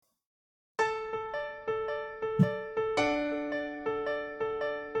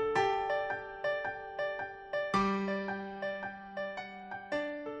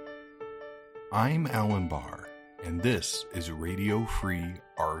I'm Alan Bahr, and this is Radio Free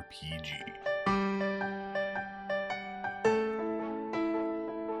RPG.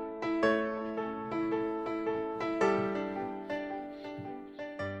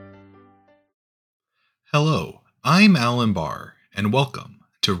 Hello, I'm Alan Bahr, and welcome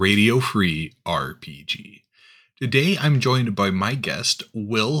to Radio Free RPG. Today I'm joined by my guest,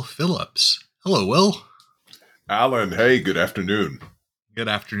 Will Phillips. Hello, Will. Alan, hey, good afternoon. Good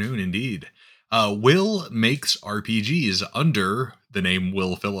afternoon, indeed. Will makes RPGs under the name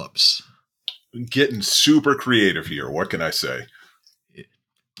Will Phillips. Getting super creative here. What can I say?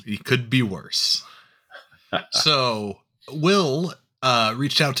 It could be worse. So, Will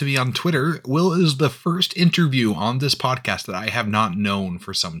reached out to me on Twitter. Will is the first interview on this podcast that I have not known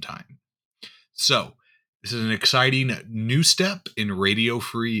for some time. So, this is an exciting new step in Radio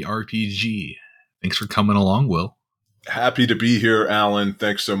Free RPG. Thanks for coming along, Will. Happy to be here, Alan.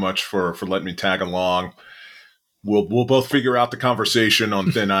 Thanks so much for letting me tag along. We'll both figure out the conversation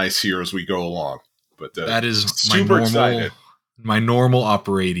on thin ice here as we go along. But that is super excited. My normal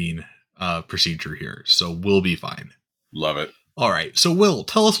operating procedure here, so we'll be fine. Love it. All right, so Will,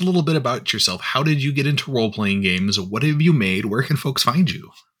 tell us a little bit about yourself. How did you get into role-playing games? What have you made? Where can folks find you?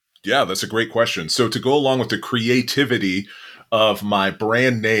 Yeah, that's a great question. So to go along with the creativity of my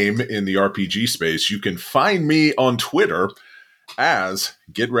brand name in the RPG space, you can find me on Twitter as,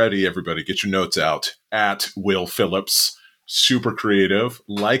 get ready, everybody, get your notes out, at Will Phillips. Super creative.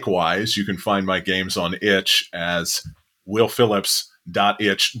 Likewise, you can find my games on itch as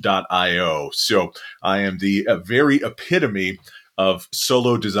willphillips.itch.io. So I am the very epitome of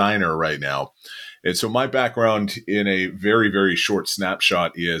solo designer right now. And so my background in a very, very short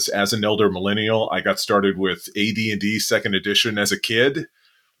snapshot is, as an elder millennial, I got started with AD&D 2nd edition as a kid.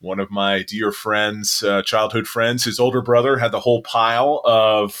 One of my dear friends, childhood friends, his older brother had the whole pile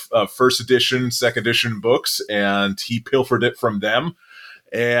of 1st edition, 2nd edition books, and he pilfered it from them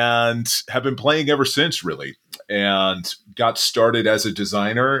and have been playing ever since, really. And got started as a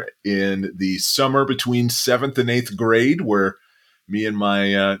designer in the summer between 7th and 8th grade, where me and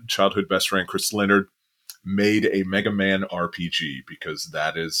my childhood best friend, Chris Leonard, made a Mega Man RPG, because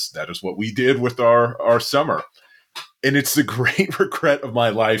that is what we did with our summer. And it's the great regret of my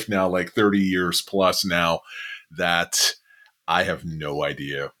life now, like 30 years plus now, that I have no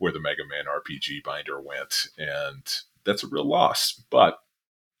idea where the Mega Man RPG binder went. And that's a real loss. But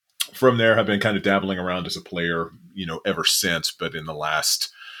from there, I've been kind of dabbling around as a player, ever since. But in the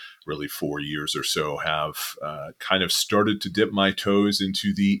last really 4 years or so, have kind of started to dip my toes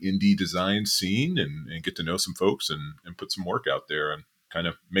into the indie design scene and get to know some folks and put some work out there and kind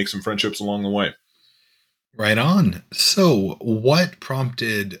of make some friendships along the way. Right on. So what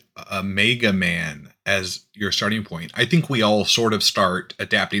prompted a Mega Man as your starting point? I think we all sort of start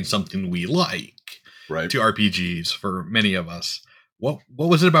adapting something we like to RPGs for many of us. What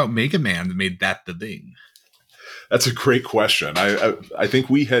was it about Mega Man that made that the thing? That's a great question. I think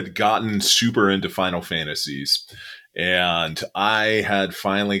we had gotten super into Final Fantasies, and I had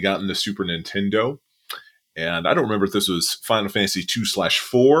finally gotten the Super Nintendo. And I don't remember if this was Final Fantasy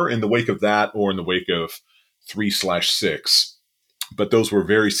 2/4 in the wake of that or in the wake of 3/6. But those were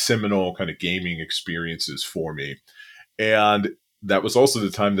very seminal kind of gaming experiences for me. And that was also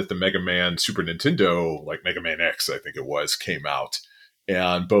the time that the Mega Man Super Nintendo, like Mega Man X, I think it was, came out.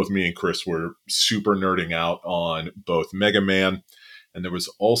 And both me and Chris were super nerding out on both Mega Man. And there was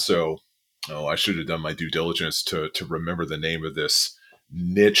also, I should have done my due diligence to remember the name of this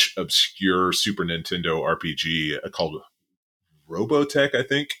niche, obscure Super Nintendo RPG called Robotech, I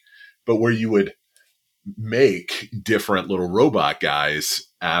think, but where you would make different little robot guys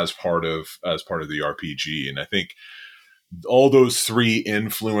as part of the RPG. And I think all those three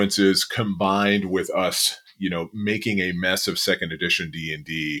influences combined with us, making a mess of 2nd edition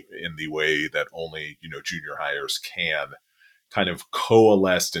D&D in the way that only, junior hires can, kind of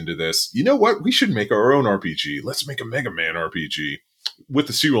coalesced into this, what, we should make our own RPG. Let's make a Mega Man RPG with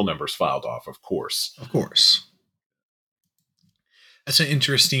the serial numbers filed off, of course. Of course. That's an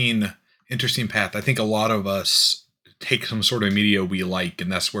interesting path. I think a lot of us take some sort of media we like,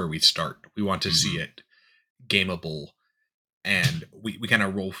 and that's where we start. We want to see it gameable, and we kind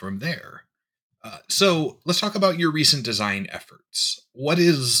of roll from there. So let's talk about your recent design efforts. What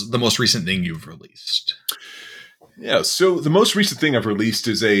is the most recent thing you've released? Yeah, so the most recent thing I've released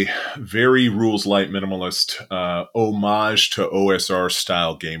is a very rules-light minimalist homage to OSR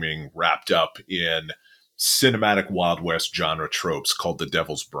style gaming wrapped up in cinematic Wild West genre tropes called The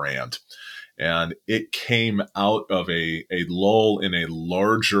Devil's Brand. And it came out of a lull in a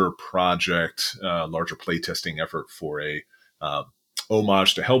larger project, larger playtesting effort for a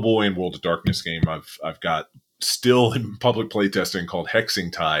homage to Hellboy and World of Darkness game I've got still in public playtesting called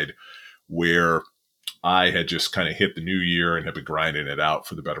Hexing Tide, where I had just kind of hit the new year and have been grinding it out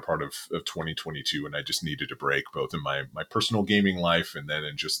for the better part of 2022. And I just needed a break, both in my personal gaming life and then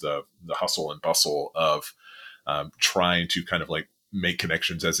in just the hustle and bustle of trying to kind of like make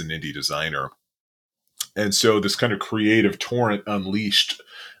connections as an indie designer. And so this kind of creative torrent unleashed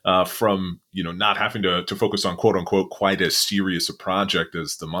from, not having to focus on quote unquote quite as serious a project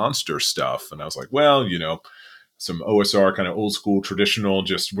as the monster stuff. And I was like, well, some OSR kind of old school traditional,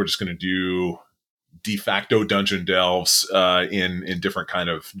 we're just going to do de facto dungeon delves in different kind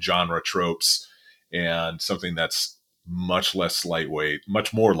of genre tropes, and something that's much less lightweight,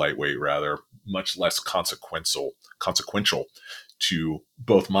 much more lightweight rather, much less consequential to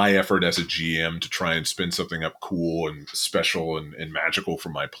both my effort as a GM to try and spin something up cool and special and magical for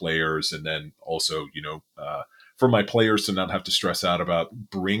my players, and then also for my players to not have to stress out about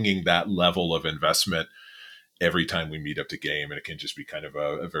bringing that level of investment every time we meet up to game. And it can just be kind of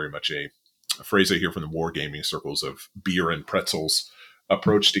a very much a phrase I hear from the wargaming circles of beer and pretzels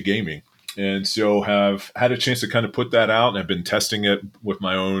approach to gaming. And so have had a chance to kind of put that out, and I've been testing it with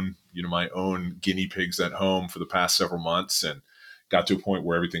my own guinea pigs at home for the past several months, and got to a point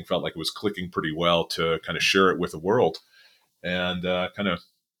where everything felt like it was clicking pretty well to kind of share it with the world, and kind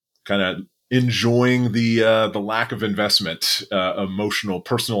of enjoying the lack of investment, emotional,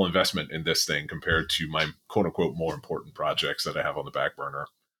 personal investment in this thing compared to my quote unquote more important projects that I have on the back burner.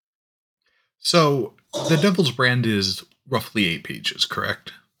 So the Devil's Brand is roughly 8 pages,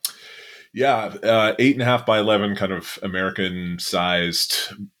 correct? Yeah, 8.5 by 11, kind of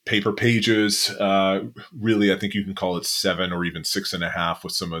American-sized paper pages. Really, I think you can call it 7 or even 6.5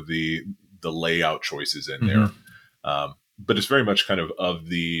 with some of the layout choices in there. But it's very much kind of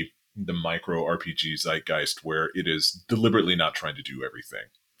the micro RPG zeitgeist, where it is deliberately not trying to do everything.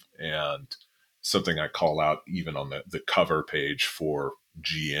 And something I call out even on the cover page for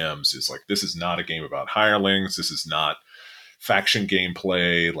GMs is like, this is not a game about hirelings. This is not faction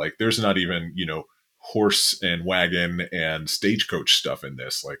gameplay. Like, there's not even, horse and wagon and stagecoach stuff in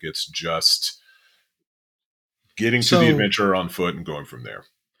this. Like, it's just getting to the adventure on foot and going from there.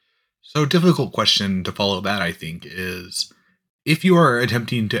 So, difficult question to follow that, I think, is if you are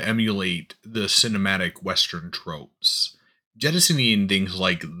attempting to emulate the cinematic Western tropes, jettisoning things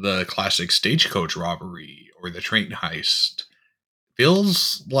like the classic stagecoach robbery or the train heist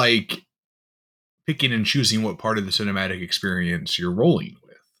feels like picking and choosing what part of the cinematic experience you're rolling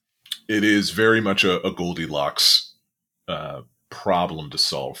with. It is very much a Goldilocks problem to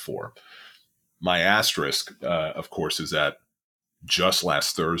solve for. My asterisk, of course, is that just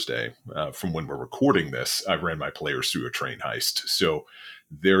last Thursday, from when we're recording this, I ran my players through a train heist. So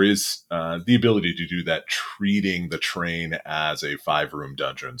there is the ability to do that, treating the train as a 5-room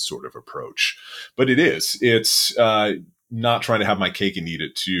dungeon sort of approach. But it's not trying to have my cake and eat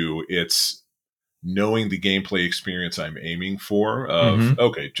it too. It's knowing the gameplay experience I'm aiming for of,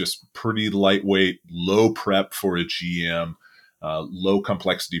 okay, just pretty lightweight, low prep for a GM, low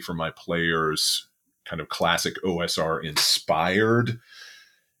complexity for my players, kind of classic OSR inspired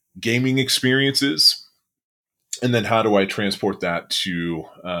gaming experiences. And then how do I transport that to,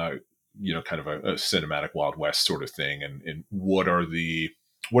 kind of a cinematic Wild West sort of thing? And what are the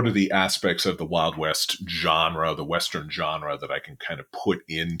aspects of the Wild West genre, the Western genre, that I can kind of put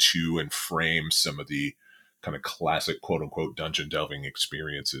into and frame some of the kind of classic quote unquote dungeon delving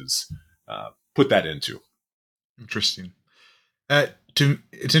experiences, put that into. Interesting.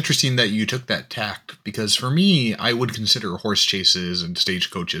 It's interesting that you took that tact, because for me, I would consider horse chases and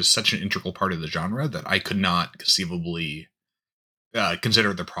stagecoaches such an integral part of the genre that I could not conceivably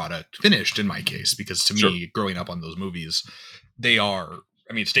consider the product finished in my case, because to me, growing up on those movies, they are,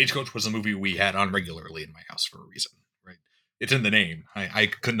 Stagecoach was a movie we had on regularly in my house for a reason, right? It's in the name. I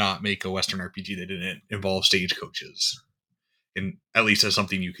could not make a Western RPG that didn't involve stagecoaches, and at least as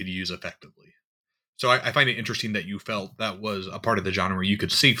something you could use effectively. So I find it interesting that you felt that was a part of the genre you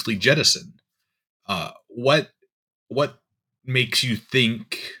could safely jettison. What makes you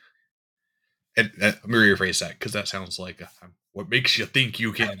think? And let me rephrase that, because that sounds like what makes you think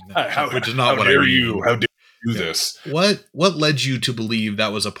you can, which is not what I mean. How dare you do this? What led you to believe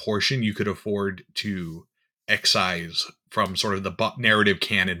that was a portion you could afford to excise from sort of the narrative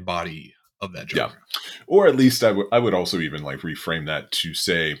canon body of that genre? Yeah. Or at least I would also even like reframe that to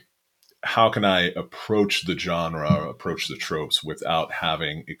say, how can I approach the genre, approach the tropes without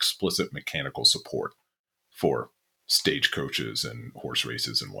having explicit mechanical support for stagecoaches and horse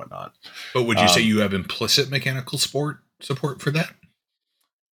races and whatnot? But would you say you have implicit mechanical support for that?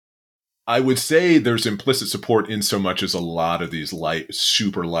 I would say there's implicit support in so much as a lot of these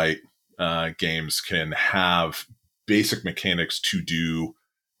super light games can have basic mechanics to do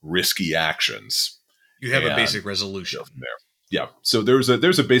risky actions You have a and basic resolution. go from there. Yeah. So there's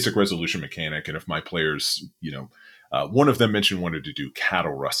a basic resolution mechanic, and if my players, one of them mentioned wanted to do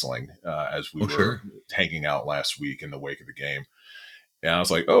cattle rustling as we Oh, were sure. hanging out last week in the wake of the game. And I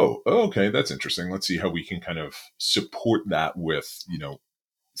was like, oh, okay, that's interesting. Let's see how we can kind of support that with,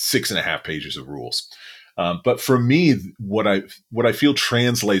 6.5 pages of rules. But for me, what I feel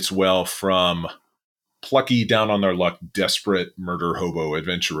translates well from plucky, down on their luck, desperate murder hobo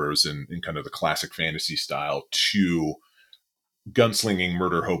adventurers in kind of the classic fantasy style to gunslinging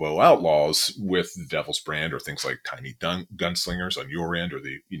murder hobo outlaws with the Devil's Brand or things like tiny gunslingers on your end, or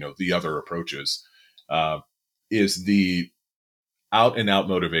the other approaches, is the out and out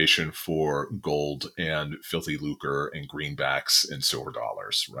motivation for gold and filthy lucre and greenbacks and silver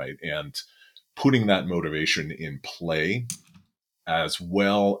dollars, right? And putting that motivation in play, as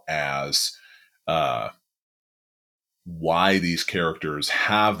well as why these characters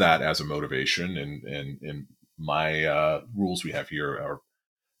have that as a motivation. And my rules we have here are: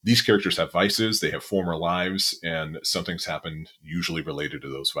 these characters have vices, they have former lives, and something's happened, usually related to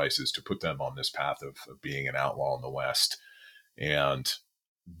those vices, to put them on this path of being an outlaw in the West. And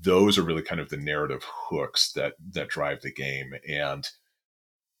those are really kind of the narrative hooks that drive the game. And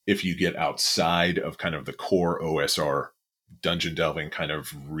if you get outside of kind of the core OSR dungeon delving kind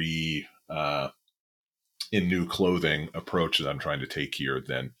of in new clothing approach that I'm trying to take here,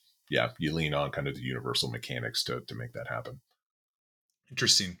 then yeah, you lean on kind of the universal mechanics to make that happen.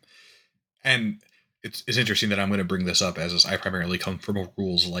 Interesting. And it's interesting that I'm going to bring this up as I primarily come from a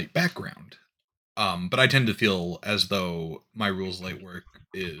rules light background. But I tend to feel as though my rules light work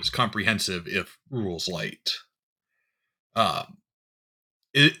is comprehensive, if rules light. Um,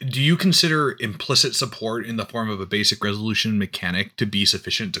 do you consider implicit support in the form of a basic resolution mechanic to be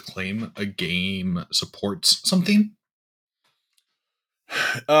sufficient to claim a game supports something?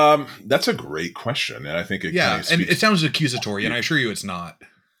 That's a great question, and I think it kind Yeah, of and speaks. it sounds accusatory, and I assure you it's not.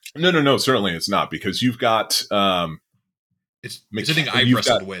 No, certainly it's not, because you've got It's a thing I've you've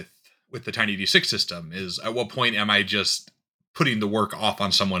got wrestled with the Tiny D6 system. Is at what point am I just putting the work off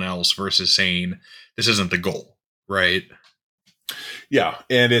on someone else versus saying this isn't the goal, right? yeah,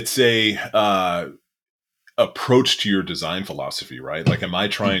 and it's a approach to your design philosophy, right? Like, am I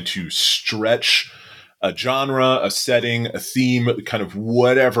trying to stretch a genre, a setting, a theme, kind of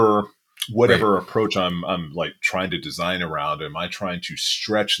whatever Right. approach I'm like trying to design around? Am I trying to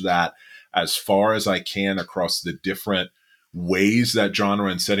stretch that as far as I can across the different ways that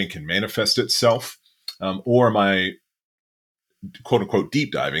genre and setting can manifest itself? Or am I, quote unquote,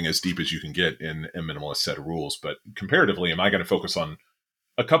 deep diving, as deep as you can get in a minimalist set of rules? But comparatively, am I going to focus on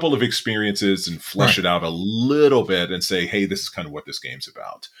a couple of experiences and flesh Right. it out a little bit and say, hey, this is kind of what this game's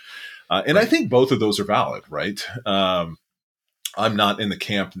about? And I Right. think both of those are valid, right? I'm not in the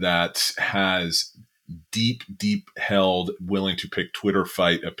camp that has deep held, willing to pick Twitter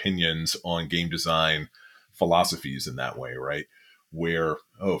fight opinions on game design philosophies in that way, right? Where,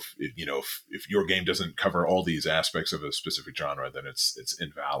 if your game doesn't cover all these aspects of a specific genre, then it's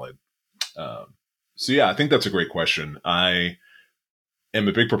invalid. So yeah, I think that's a great question. I am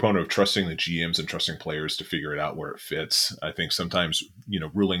a big proponent of trusting the GMs and trusting players to figure it out where it fits. I think sometimes,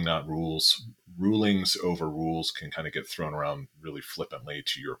 ruling not rules, rulings over rules can kind of get thrown around really flippantly,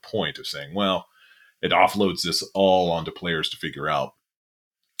 to your point of saying, well, it offloads this all onto players to figure out.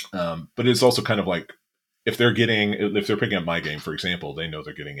 But it's also kind of like, if they're picking up my game, for example, they know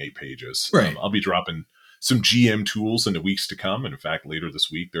they're getting 8 pages. Right. I'll be dropping some GM tools in the weeks to come. And in fact, later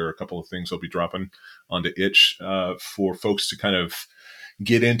this week, there are a couple of things I'll be dropping onto Itch for folks to kind of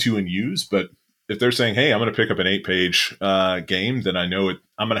get into and use. But if they're saying, hey, I'm going to pick up an 8-page game, then I know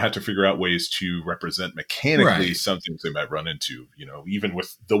I'm going to have to figure out ways to represent mechanically Right. some things they might run into, even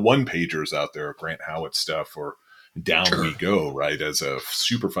with the 1-pagers out there, Grant Howitt stuff, or Down We Sure. Go, right? As a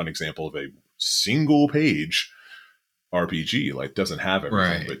super fun example of a single page RPG, like, doesn't have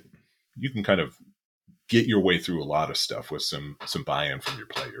everything, Right. but you can kind of get your way through a lot of stuff with some buy-in from your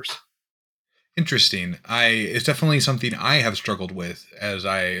players. Interesting. It's definitely something I have struggled with, as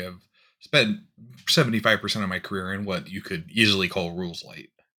I have spent 75% of my career in what you could easily call rules light.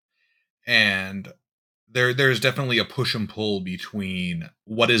 And there's definitely a push and pull between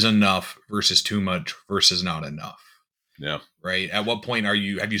what is enough versus too much versus not enough. Yeah. Right? At what point have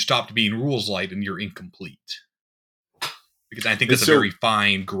you stopped being rules light and you're incomplete? Because I think And that's a so very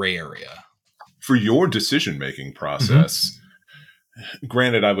fine gray area. for your decision-making Mm-hmm. process,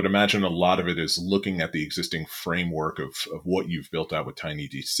 Granted, I would imagine a lot of it is looking at the existing framework of what you've built out with Tiny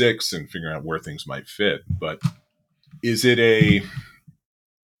D6 and figuring out where things might fit. But is it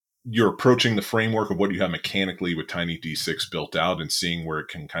you're approaching the framework of what you have mechanically with Tiny D6 built out and seeing where it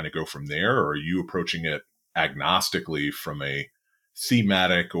can kind of go from there? Or are you approaching it agnostically from a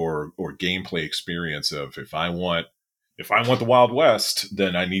thematic or gameplay experience of if I want the Wild West,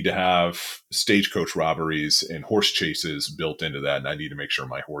 then I need to have stagecoach robberies and horse chases built into that, and I need to make sure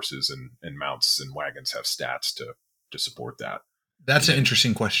my horses and mounts and wagons have stats to support that. That's an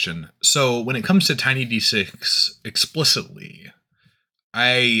interesting question. So when it comes to Tiny D6 explicitly,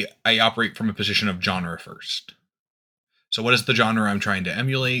 I operate from a position of genre first. So what is the genre I'm trying to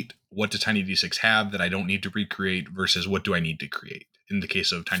emulate? What does Tiny D6 have that I don't need to recreate versus what do I need to create? In the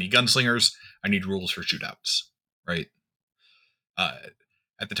case of Tiny Gunslingers, I need rules for shootouts, right?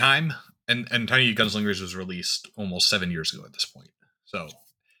 At the time, and Tiny Gunslingers was released almost 7 years ago at this point. So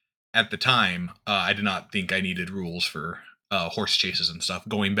at the time, I did not think I needed rules for horse chases and stuff.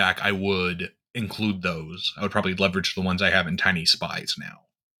 Going back, I would include those. I would probably leverage the ones I have in Tiny Spies now.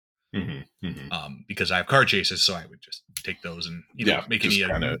 Because I have car chases, so I would just take those and make any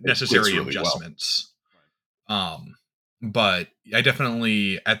necessary really adjustments. Well. But I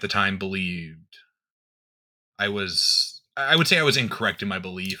definitely at the time believed I would say I was incorrect in my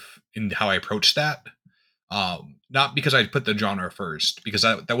belief in how I approached that. Not because I put the genre first, because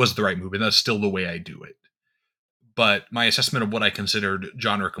that was the right move, and that's still the way I do it. But my assessment of what I considered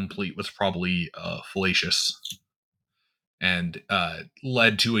genre complete was probably fallacious, and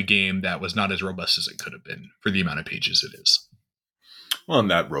led to a game that was not as robust as it could have been for the amount of pages it is. Well, and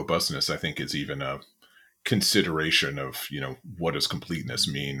that robustness, I think, is even a consideration of, what does completeness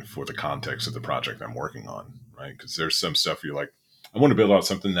mean for the context of the project I'm working on, right? Because there's some stuff you're like, I want to build out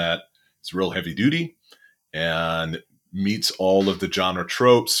something that is real heavy duty and meets all of the genre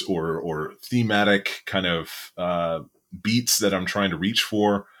tropes or thematic kind of beats that I'm trying to reach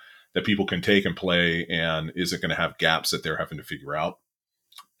for that people can take and play and isn't going to have gaps that they're having to figure out.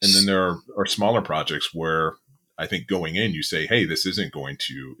 And then there are smaller projects where I think going in, you say, hey, this isn't going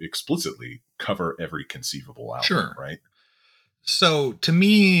to explicitly cover every conceivable outlet, right? So to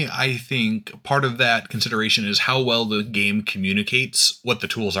me, I think part of that consideration is how well the game communicates what the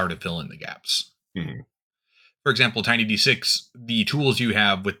tools are to fill in the gaps. Mm-hmm. For example, Tiny D6, the tools you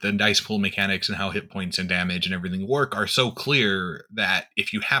have with the dice pool mechanics and how hit points and damage and everything work are so clear that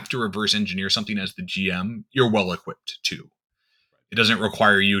if you have to reverse engineer something as the GM, you're well equipped to. It doesn't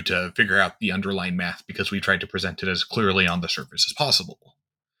require you to figure out the underlying math because we tried to present it as clearly on the surface as possible.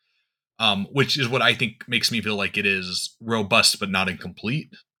 Which is what I think makes me feel like it is robust but not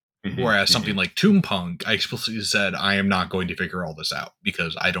incomplete. Mm-hmm. Whereas something like Toompunk, I explicitly said, I am not going to figure all this out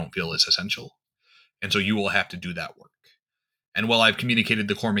because I don't feel it's essential. And so you will have to do that work. And while I've communicated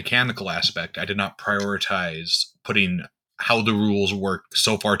the core mechanical aspect, I did not prioritize putting how the rules work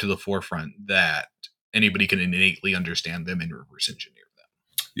so far to the forefront that anybody can innately understand them and reverse engineer them.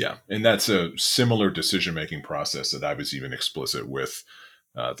 Yeah, and that's a similar decision-making process that I was even explicit with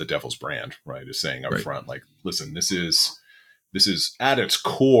the Devil's Brand, right? Is saying up front, like, listen, this is at its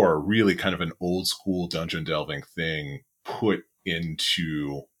core really kind of an old school dungeon delving thing put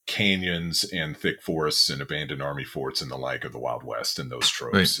into canyons and thick forests and abandoned army forts and the like of the Wild West and those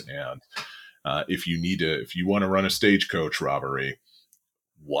tropes. Right. And if you want to run a stagecoach robbery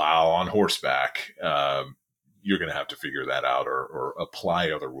while on horseback, you're going to have to figure that out or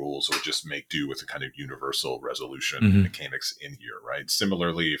apply other rules or just make do with the kind of universal resolution mechanics in here, right?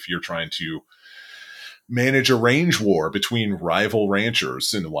 Similarly, if you're trying to manage a range war between rival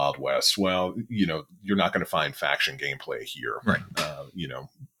ranchers in the Wild West, well, you're not going to find faction gameplay here. Right.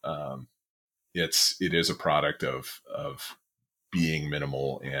 It is a product of being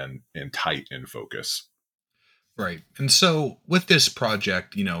minimal and tight in focus. Right. And so with this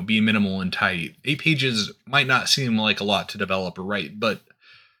project, being minimal and tight, 8 pages might not seem like a lot to develop or write, but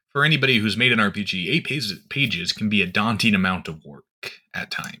for anybody who's made an RPG, 8 pages can be a daunting amount of work at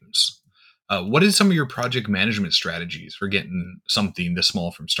times. What is some of your project management strategies for getting something this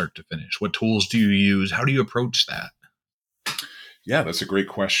small from start to finish? What tools do you use? How do you approach that? Yeah, that's a great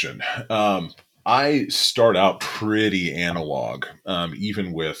question. I start out pretty analog,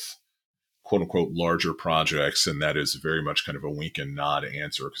 even with quote unquote larger projects. And that is very much kind of a wink and nod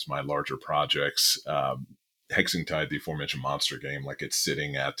answer because my larger projects, Hexing Tide, the aforementioned monster game, like it's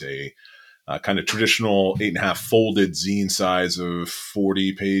sitting at a kind of traditional 8.5 folded zine size of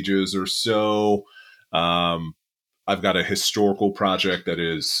 40 pages or so. I've got a historical project that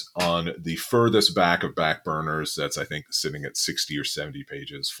is on the furthest back of back burners. That's, I think, sitting at 60 or 70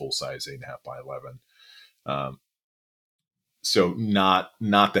 pages, full size 8.5 by 11. So not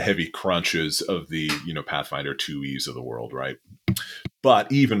the heavy crunches of the, Pathfinder 2Es of the world, right?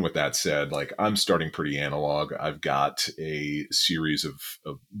 But even with that said, like, I'm starting pretty analog. I've got a series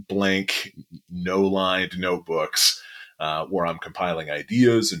of blank, no lined notebooks where I'm compiling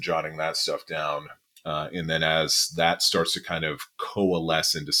ideas and jotting that stuff down. And then as that starts to kind of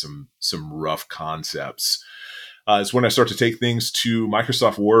coalesce into some rough concepts, is when I start to take things to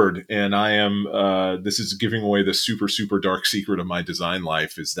Microsoft Word. And I am, this is giving away the super, super dark secret of my design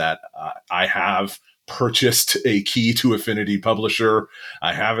life, is that I have purchased a key to Affinity Publisher.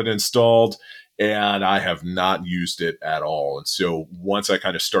 I have it installed and I have not used it at all. And so once I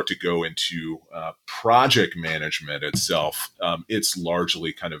kind of start to go into project management itself, it's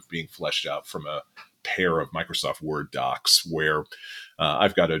largely kind of being fleshed out from a pair of Microsoft Word docs where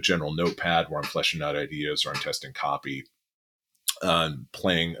I've got a general notepad where I'm fleshing out ideas or I'm testing copy,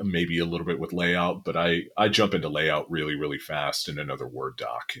 playing maybe a little bit with layout, but I jump into layout really, really fast in another Word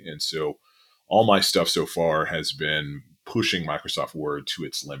doc. And so all my stuff so far has been pushing Microsoft Word to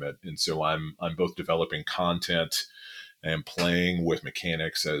its limit. And so I'm both developing content and playing with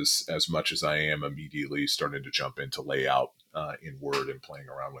mechanics as much as I am immediately starting to jump into layout in Word and playing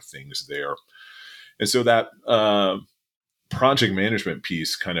around with things there. And so that project management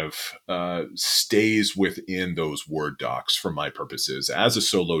piece kind of stays within those Word docs for my purposes. As a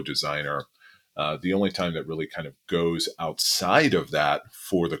solo designer, the only time that really kind of goes outside of that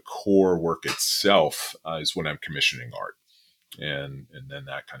for the core work itself is when I'm commissioning art. And then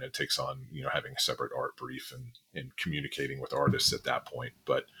that kind of takes on, having a separate art brief and communicating with artists at that point.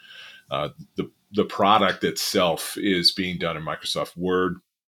 But the product itself is being done in Microsoft Word.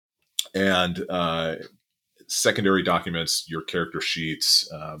 And secondary documents, your character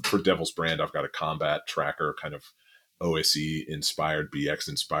sheets. For Devil's Brand, I've got a combat tracker, kind of OSE inspired, BX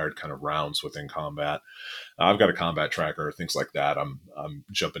inspired kind of rounds within combat. I've got a combat tracker, things like that. I'm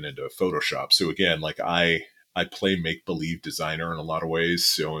jumping into Photoshop. So again, like I play make believe designer in a lot of ways.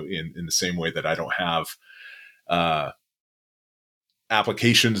 So in the same way that I don't have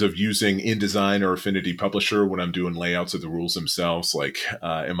applications of using InDesign or Affinity Publisher when I'm doing layouts of the rules themselves. Like,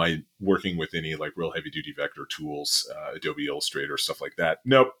 am I working with any like real heavy duty vector tools, Adobe Illustrator, stuff like that?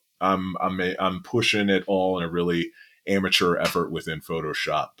 Nope. I'm pushing it all in a really amateur effort within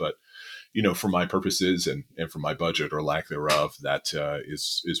Photoshop. But for my purposes and for my budget or lack thereof, that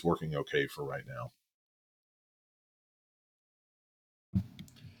is working okay for right now.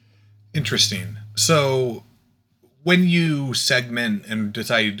 Interesting. So when you segment and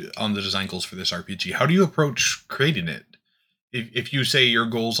decide on the design goals for this RPG, how do you approach creating it? If you say your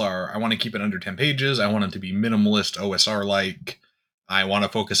goals are, I want to keep it under 10 pages, I want it to be minimalist, OSR like, I want to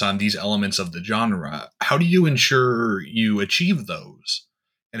focus on these elements of the genre, how do you ensure you achieve those?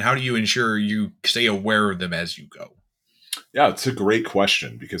 And how do you ensure you stay aware of them as you go? Yeah, it's a great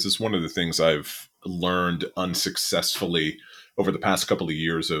question because it's one of the things I've learned unsuccessfully over the past couple of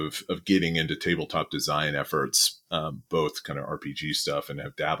years of getting into tabletop design efforts, both kind of RPG stuff and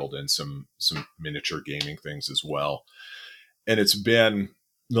have dabbled in some miniature gaming things as well. And it's been,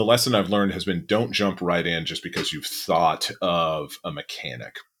 the lesson I've learned has been, don't jump right in just because you've thought of a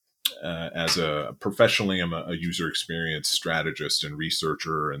mechanic. As a professionally, I'm a user experience strategist and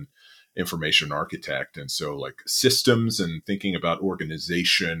researcher and information architect. And so like systems and thinking about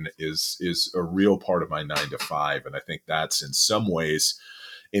organization is a real part of my 9 to 5. And I think that's in some ways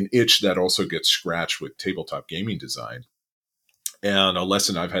an itch that also gets scratched with tabletop gaming design. And a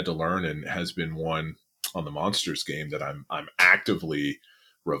lesson I've had to learn, and has been one on the Monsters game that I'm actively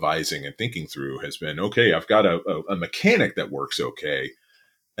revising and thinking through, has been, okay, I've got a mechanic that works okay.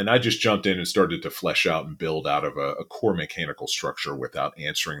 And I just jumped in and started to flesh out and build out of a core mechanical structure without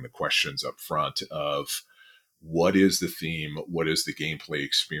answering the questions up front of what is the theme? What is the gameplay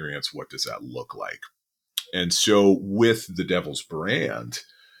experience? What does that look like? And so with the Devil's Brand,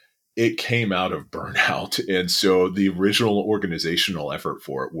 it came out of burnout. And so the original organizational effort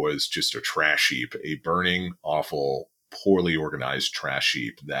for it was just a trash heap, a burning, awful, poorly organized trash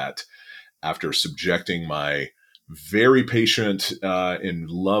heap that, after subjecting my very patient and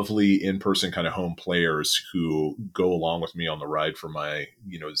lovely in-person kind of home players who go along with me on the ride for my,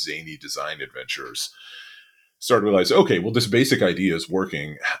 zany design adventures, started to realize, okay, well, this basic idea is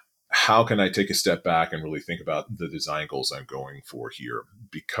working. How can I take a step back and really think about the design goals I'm going for here?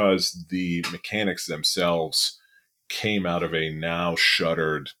 Because the mechanics themselves came out of a now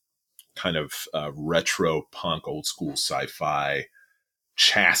shuttered kind of retro punk, old school sci-fi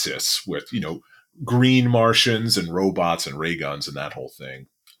chassis with, green Martians and robots and ray guns and that whole thing.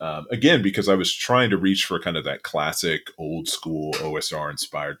 Again, because I was trying to reach for kind of that classic old school OSR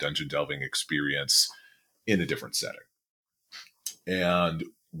inspired dungeon delving experience in a different setting. and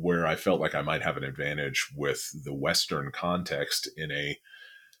where I felt like I might have an advantage with the Western context in a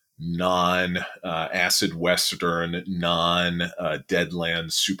non-acid Western,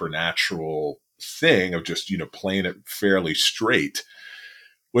 non-Deadlands supernatural thing of just, playing it fairly straight,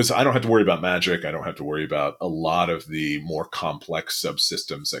 was I don't have to worry about magic. I don't have to worry about a lot of the more complex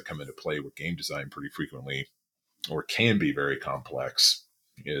subsystems that come into play with game design pretty frequently, or can be very complex.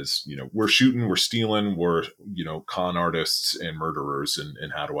 Is, we're shooting, we're stealing, we're, con artists and murderers,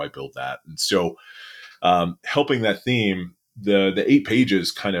 and how do I build that? And so helping that theme, the 8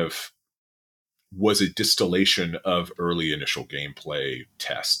 pages kind of was a distillation of early initial gameplay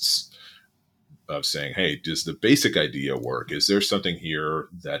tests of saying, hey, does the basic idea work? Is there something here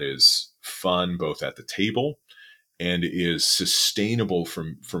that is fun both at the table and is sustainable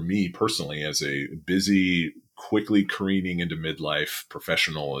for me personally as a busy, quickly careening into midlife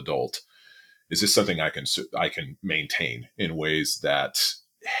professional adult? Is this something I can maintain in ways that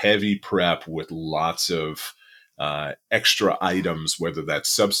heavy prep with lots of extra items, whether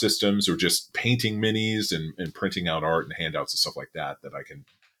that's subsystems or just painting minis and printing out art and handouts and stuff like that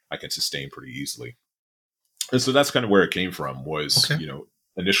I can sustain pretty easily. And so that's kind of where it came from, was, Okay.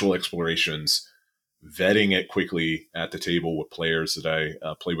 Initial explorations, vetting it quickly at the table with players that I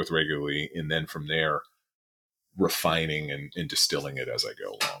play with regularly. And then from there, refining and distilling it as I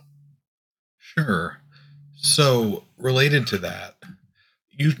go along. Sure. So, related to that,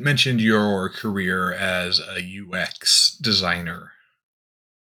 you mentioned your career as a UX designer.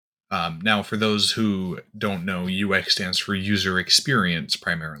 Now, for those who don't know, UX stands for user experience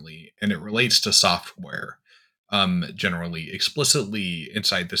primarily, and it relates to software, generally explicitly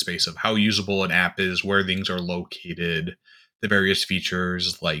inside the space of how usable an app is, where things are located, the various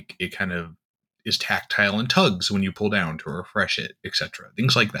features, like it kind of is tactile and tugs when you pull down to refresh it, etc.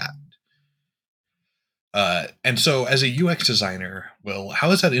 Things like that. And so, as a UX designer, Will, how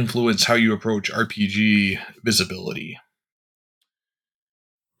does that influence how you approach RPG visibility?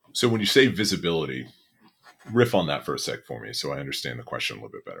 So when you say visibility, riff on that for a sec for me so I understand the question a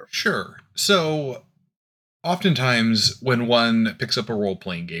little bit better. Sure. So, oftentimes, when one picks up a role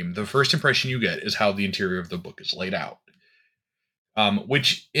playing game, the first impression you get is how the interior of the book is laid out,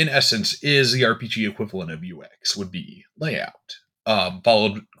 which, in essence, is the RPG equivalent of UX, would be layout,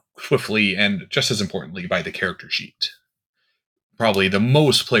 followed swiftly and just as importantly by the character sheet. Probably the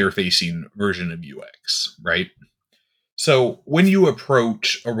most player facing version of UX, right? So, when you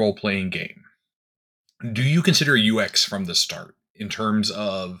approach a role playing game, do you consider UX from the start in terms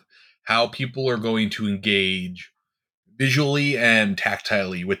of how people are going to engage visually and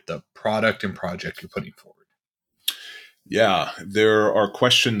tactilely with the product and project you're putting forward? Yeah, there are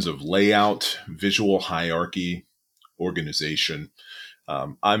questions of layout, visual hierarchy, organization.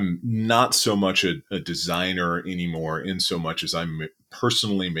 I'm not so much a designer anymore, in so much as I'm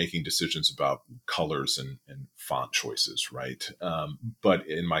personally making decisions about colors and font choices, right? But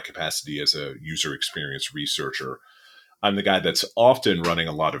in my capacity as a user experience researcher, I'm the guy that's often running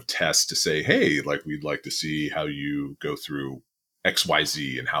a lot of tests to say, hey, like, we'd like to see how you go through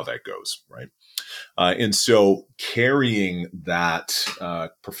XYZ and how that goes, right? And so carrying that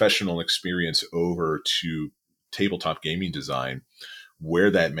professional experience over to tabletop gaming design,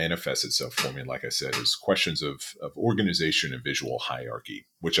 where that manifests itself for me, like I said, is questions of organization and visual hierarchy,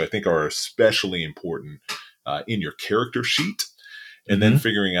 which I think are especially important in your character sheet. And then Mm-hmm.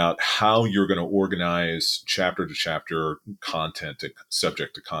 figuring out how you're going to organize chapter to chapter, content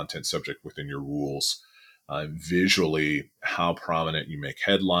to content subject within your rules. Visually, how prominent you make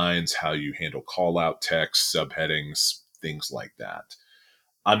headlines, how you handle call out text, subheadings, things like that.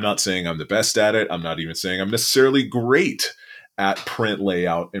 I'm not saying I'm the best at it. I'm not even saying I'm necessarily great at print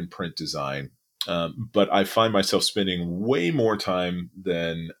layout and print design. But I find myself spending way more time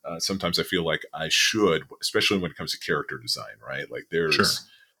than sometimes I feel like I should, especially when it comes to character design, right? Like, Sure. there's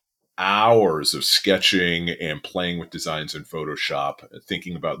hours of sketching and playing with designs in Photoshop,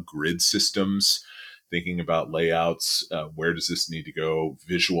 thinking about grid systems, thinking about layouts. Where does this need to go?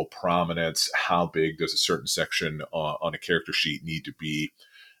 Visual prominence. How big does a certain section on a character sheet need to be?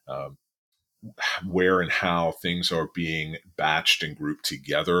 Um, where and how things are being batched and grouped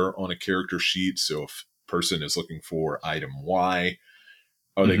together on a character sheet. So if a person is looking for item Y,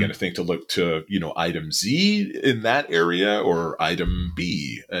 are they Mm-hmm. going to think to look to, item Z in that area, or item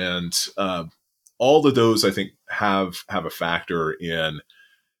B? And all of those, I think, have a factor in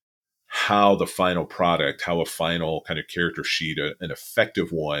how the final product, how a final kind of character sheet, an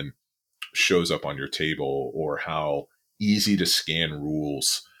effective one, shows up on your table, or how easy to scan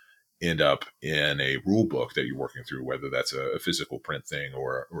rules end up in a rule book that you're working through, whether that's a physical print thing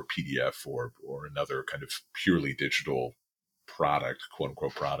or PDF or another kind of purely digital product, quote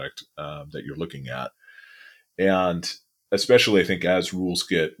unquote product, that you're looking at. And especially, I think, as rules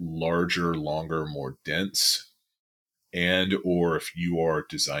get larger, longer, more dense, and or if you are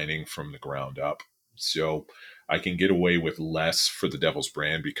designing from the ground up. So I can get away with less for the Devil's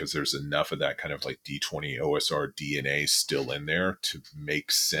Brand because there's enough of that kind of like D20 OSR DNA still in there to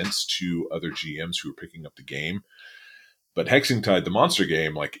make sense to other GMs who are picking up the game. But Hexing Tide, the monster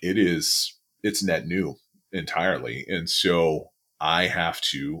game, like it's net new entirely. And so I have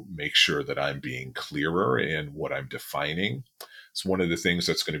to make sure that I'm being clearer in what I'm defining. It's one of the things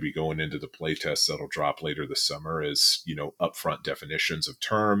that's going to be going into the playtest that'll drop later this summer is, upfront definitions of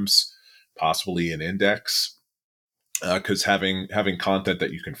terms, possibly an index, because having content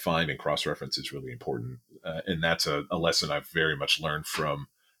that you can find and cross-reference is really important. And that's a lesson I've very much learned from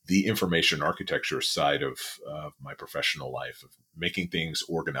the information architecture side of my professional life, of making things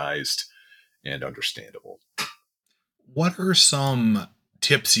organized and understandable. What are some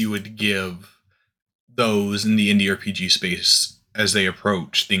tips you would give those in the indie RPG space as they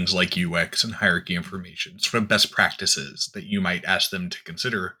approach things like UX and hierarchy information, sort of best practices that you might ask them to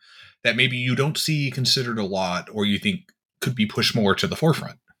consider that maybe you don't see considered a lot or you think could be pushed more to the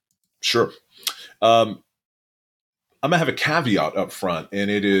forefront? Sure. I'm going to have a caveat up front, and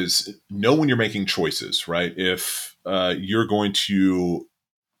it is know when you're making choices, right? If you're going to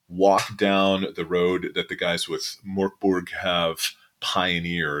walk down the road that the guys with Morkborg have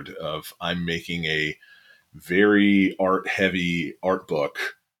pioneered of I'm making a very art-heavy art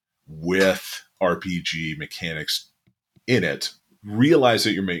book with RPG mechanics in it, realize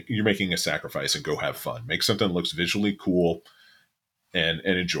that you're making a sacrifice and go have fun. Make something that looks visually cool and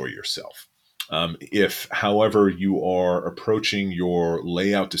enjoy yourself. If, however, you are approaching your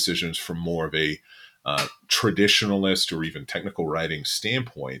layout decisions from more of a traditionalist or even technical writing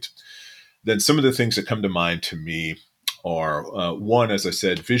standpoint, then some of the things that come to mind to me are, one, as I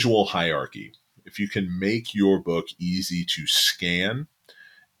said, visual hierarchy. If you can make your book easy to scan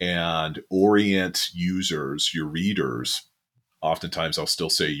and orient users, your readers, oftentimes I'll still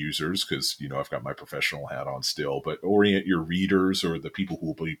say users because, I've got my professional hat on still, but orient your readers or the people who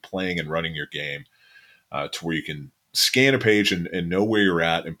will be playing and running your game to where you can scan a page and know where you're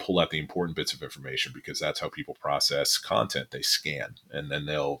at and pull out the important bits of information, because that's how people process content. They scan and then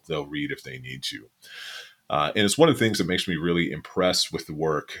they'll read if they need to. And it's one of the things that makes me really impressed with the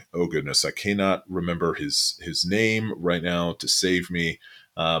work. Oh goodness, I cannot remember his name right now to save me.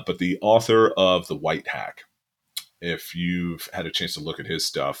 But the author of The White Hack, if you've had a chance to look at his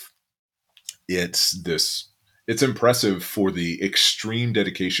stuff, it's impressive for the extreme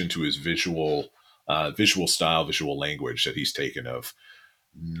dedication to his visual style, visual language that he's taken of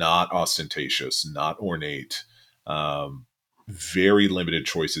not ostentatious, not ornate, very limited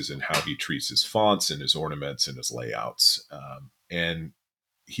choices in how he treats his fonts and his ornaments and his layouts. And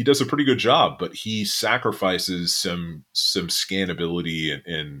he does a pretty good job, but he sacrifices some scannability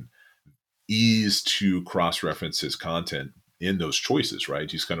and ease to cross-reference his content in those choices,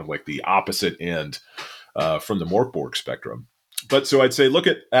 right? He's kind of like the opposite end from the Morkborg spectrum. But so I'd say look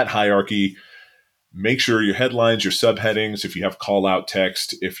at hierarchy. Make sure your headlines, your subheadings, if you have call-out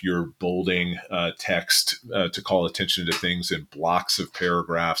text, if you're bolding text to call attention to things in blocks of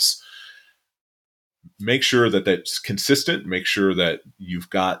paragraphs, make sure that that's consistent. Make sure that you've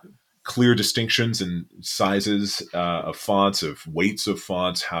got clear distinctions in sizes of fonts, of weights of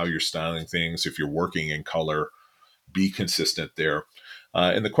fonts, how you're styling things. If you're working in color, be consistent there.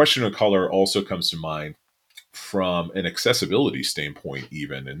 And the question of color also comes to mind from an accessibility standpoint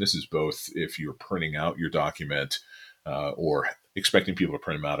even. And this is both if you're printing out your document or expecting people to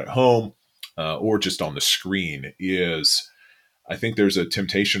print them out at home or just on the screen, is I think there's a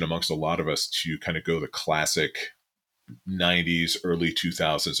temptation amongst a lot of us to kind of go the classic 90s, early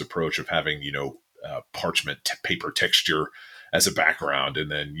 2000s approach of having, parchment paper texture as a background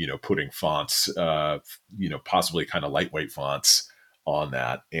and then, putting fonts, possibly kind of lightweight fonts on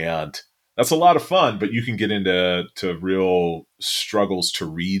that. And that's a lot of fun, but you can get into real struggles to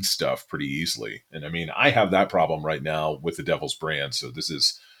read stuff pretty easily. And I mean, I have that problem right now with the Devil's Brand. So this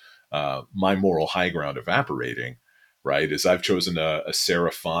is my moral high ground evaporating, right? Is I've chosen a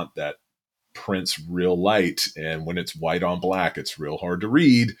serif font that prints real light, and when it's white on black, it's real hard to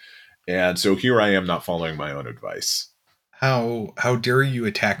read. And so here I am not following my own advice. How dare you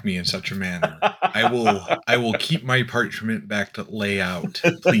attack me in such a manner? I will keep my parchment back to layout,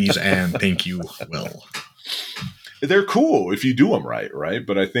 please and thank you, Will. They're cool if you do them right?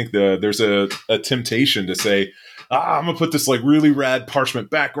 But I think there's a temptation to say, I'm gonna put this like really rad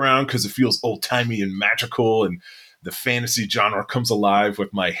parchment background because it feels old timey and magical, and the fantasy genre comes alive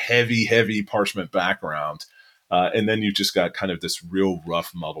with my heavy parchment background. And then you've just got kind of this real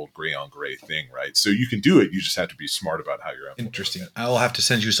rough, muddled gray on gray thing, right? So you can do it. You just have to be smart about how you're implementing Interesting. it. I'll have to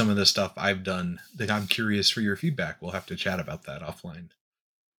send you some of the stuff I've done. I'm curious for your feedback. We'll have to chat about that offline.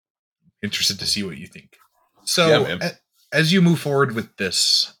 Interested to see what you think. Yeah, So, man. as you move forward with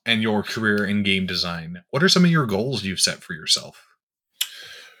this and your career in game design, what are some of your goals you've set for yourself?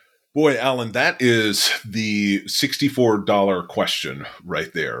 Boy, Alan, that is the $64 question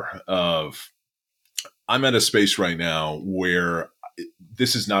right there. Of I'm at a space right now where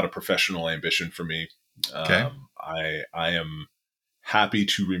this is not a professional ambition for me. Okay. I am happy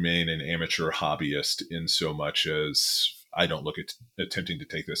to remain an amateur hobbyist in so much as I don't look at attempting to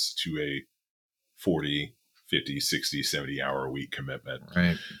take this to a 40, 50, 60, 70 hour a week commitment.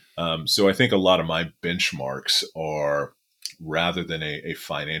 Right. So I think a lot of my benchmarks are, rather than a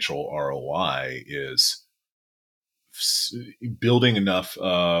financial ROI, is building enough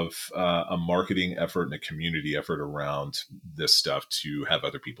of a marketing effort and a community effort around this stuff to have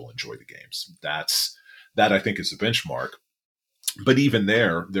other people enjoy the games. That I think is the benchmark. But even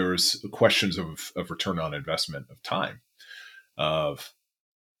there's questions of return on investment of time, of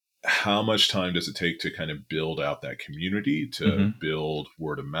how much time does it take to kind of build out that community, to build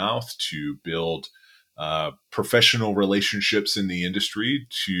word of mouth, to build professional relationships in the industry,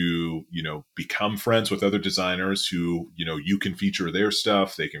 to become friends with other designers who you can feature their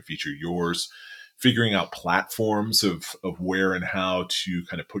stuff, they can feature yours, figuring out platforms of where and how to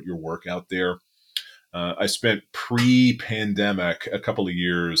kind of put your work out there. I spent pre-pandemic a couple of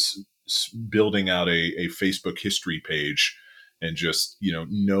years building out a Facebook history page, and just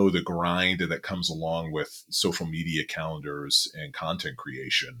know the grind that comes along with social media calendars and content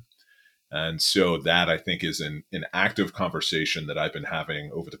creation. And so that, I think, is an active conversation that I've been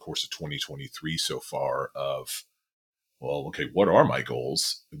having over the course of 2023 so far of, well, okay, what are my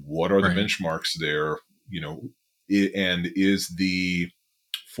goals? What are the Right. benchmarks there? And is the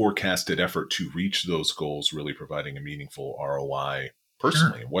forecasted effort to reach those goals really providing a meaningful ROI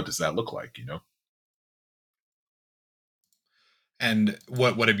personally? Sure. And what does that look like, And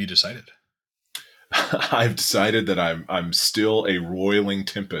what have you decided? I've decided that I'm still a roiling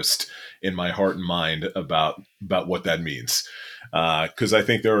tempest in my heart and mind about what that means. Because I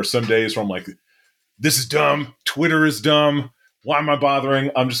think there are some days where I'm like, this is dumb. Twitter is dumb. Why am I bothering?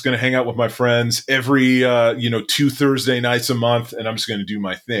 I'm just going to hang out with my friends every 2 Thursday nights a month, and I'm just going to do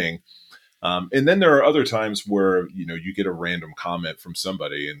my thing. And then there are other times where you get a random comment from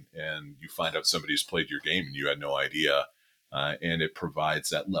somebody, and you find out somebody's played your game and you had no idea. And it provides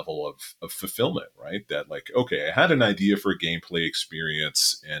that level of fulfillment, right? That, like, okay, I had an idea for a gameplay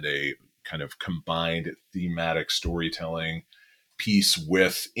experience and a kind of combined thematic storytelling piece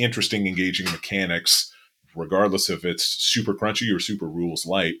with interesting, engaging mechanics, regardless if it's super crunchy or super rules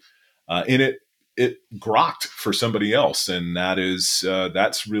light. And it grokked for somebody else, and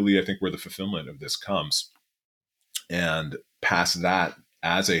that's really, I think, where the fulfillment of this comes. And past that,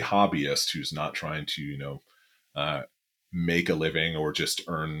 as a hobbyist who's not trying to uh, make a living or just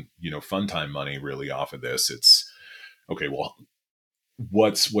earn fun time money really off of this, it's okay, well,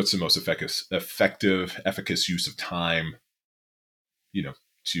 what's the most effective efficacious use of time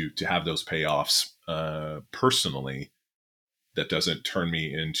to have those payoffs personally, that doesn't turn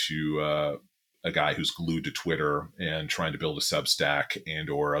me into a guy who's glued to Twitter and trying to build a Substack and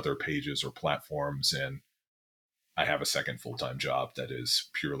or other pages or platforms, and I have a second full-time job that is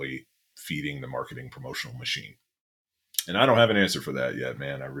purely feeding the marketing promotional machine. And I don't have an answer for that yet,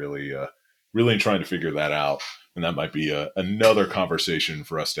 man. I really am trying to figure that out. And that might be another conversation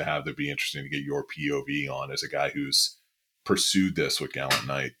for us to have that'd be interesting to get your POV on, as a guy who's pursued this with Gallant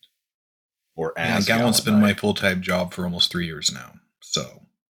Knight, or Yeah, as Gallant's Gallant been my Knight. full-time job for almost 3 years now. So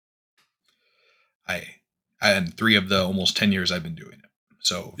I and 3 of the almost 10 years I've been doing it.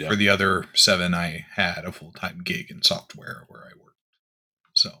 So Yeah. for the other 7, I had a full-time gig in software where I worked.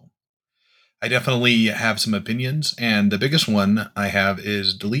 So I definitely have some opinions, and the biggest one I have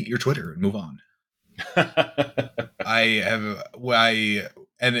is delete your Twitter and move on. I have I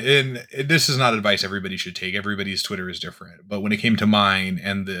and this is not advice everybody should take. Everybody's Twitter is different, but when it came to mine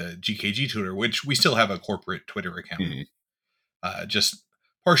and the GKG Twitter, which we still have a corporate Twitter account, Mhm. just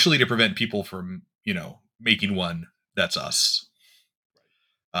partially to prevent people from making one that's us,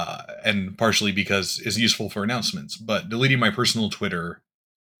 and partially because it's useful for announcements. But deleting my personal Twitter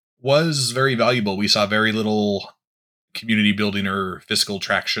was very valuable. We saw very little community building or fiscal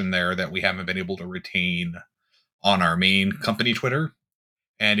traction there that we haven't been able to retain on our main company Twitter,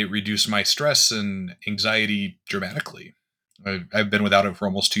 and it reduced my stress and anxiety dramatically. I've been without it for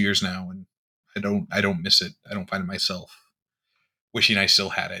almost 2 years now, and I don't miss it. I don't find myself wishing I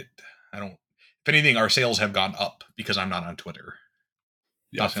still had it. I don't. if anything, our sales have gone up because I'm not on Twitter.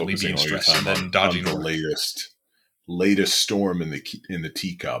 Yeah, Constantly focusing being all your stressed and time then on dodging the work. latest storm in the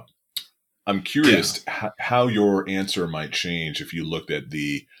teacup. I'm Yeah. curious how your answer might change if you looked at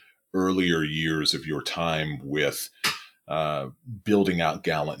the earlier years of your time with building out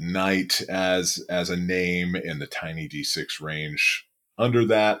Gallant Knight as a name and the tiny D6 range under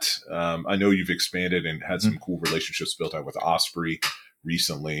that. I know you've expanded and had some cool relationships built out with Osprey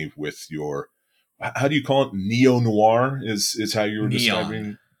recently with your, how do you call it? Neo noir is how you were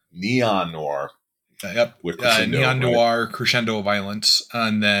describing neon noir. Yep. With Crescendo, Neon right? Noir, Crescendo of Violence,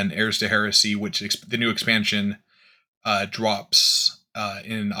 and then Heirs to Heresy, which the new expansion drops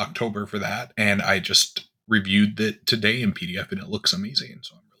in October for that. And I just reviewed it today in PDF, and it looks amazing.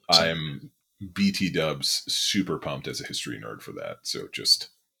 So I'm really I excited. am BT Dubs super pumped as a history nerd for that. So just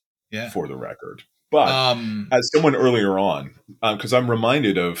for the record. But as someone earlier on, because I'm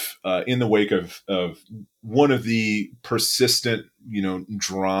reminded of in the wake of one of the persistent,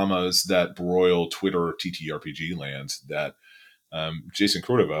 dramas that broil Twitter TTRPG lands, that Jason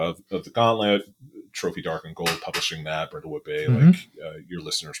Cordova of the Gauntlet, Trophy Dark and Gold, publishing that, Brindlewood Bay, your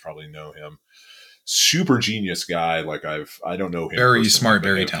listeners probably know him. Super genius guy. Like I don't know him very personally, smart, but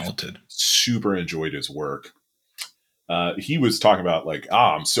very have talented. super enjoyed his work. He was talking about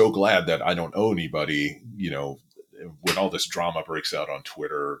I'm so glad that I don't owe anybody, when all this drama breaks out on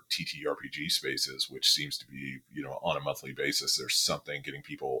Twitter, TTRPG spaces, which seems to be, on a monthly basis, there's something getting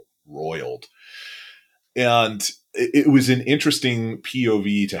people roiled. And it was an interesting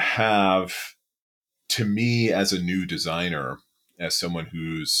POV to have, to me, as a new designer, as someone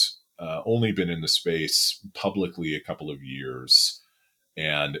who's only been in the space publicly a couple of years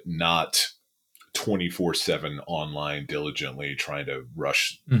and not 24/7 online diligently trying to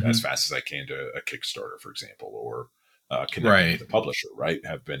rush as fast as I can to a Kickstarter, for example, or connecting with a publisher, right?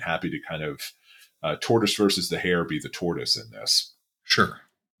 Have been happy to kind of tortoise versus the hare be the tortoise in this. Sure.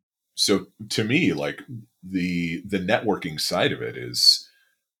 So to me, like the networking side of it is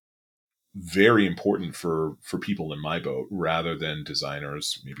very important for people in my boat, rather than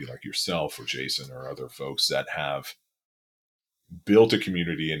designers maybe like yourself or Jason or other folks that have built a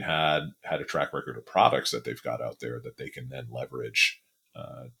community and had a track record of products that they've got out there that they can then leverage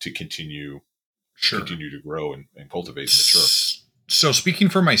to continue to grow and cultivate and mature. So speaking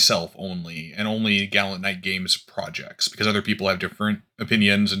for myself only, and only Gallant Knight Games projects, because other people have different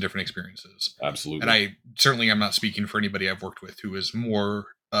opinions and different experiences. Absolutely. And I certainly am not speaking for anybody I've worked with who is more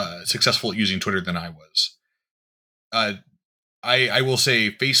successful at using Twitter than I was. I will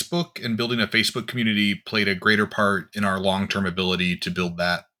say Facebook and building a Facebook community played a greater part in our long-term ability to build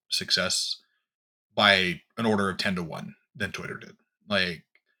that success by an order of 10 to 1 than Twitter did. Like,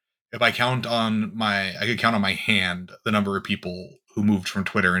 if I could count on my hand the number of people who moved from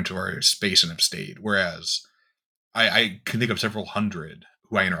Twitter into our space and have stayed. Whereas I can think of several hundred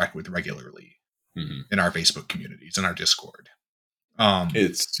who I interact with regularly in our Facebook communities and our Discord.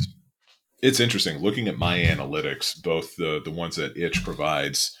 It's interesting looking at my analytics, both the ones that Itch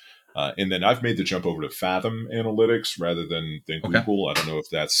provides, and then I've made the jump over to Fathom Analytics rather than Google. I don't know if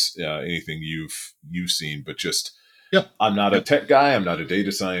that's anything you've seen, but just I'm not a tech guy. I'm not a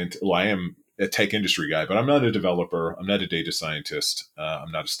data scientist. Well, I am a tech industry guy, but I'm not a developer. I'm not a data scientist.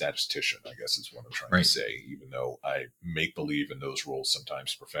 I'm not a statistician, I guess is what I'm trying to say, even though I make believe in those roles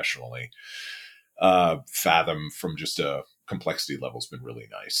sometimes professionally. Fathom from just a complexity level has been really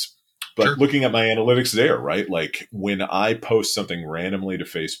nice. But looking at my analytics there, right? Like when I post something randomly to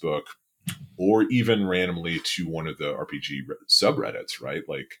Facebook or even randomly to one of the RPG subreddits, right?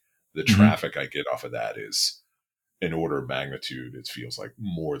 Like the traffic I get off of that is an order of magnitude. It feels like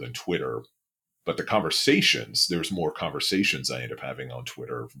more than Twitter. But the conversations, there's more conversations I end up having on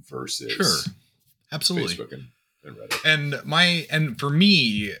Twitter versus absolutely. Facebook and Reddit. And for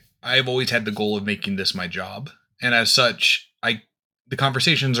me, I've always had the goal of making this my job. And as such, the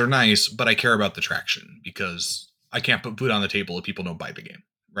conversations are nice, but I care about the traction because I can't put food on the table if people don't buy the game.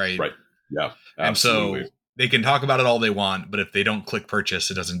 Right. Right. Yeah. Absolutely. And so they can talk about it all they want, but if they don't click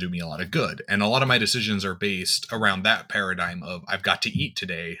purchase, it doesn't do me a lot of good. And a lot of my decisions are based around that paradigm of I've got to eat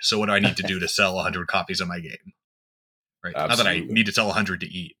today. So what do I need to do to sell 100 copies of my game? Right. Absolutely. Not that I need to sell 100 to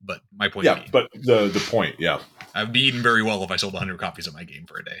eat, but my point. Yeah. But the point. Yeah. I'd be eating very well if I sold 100 copies of my game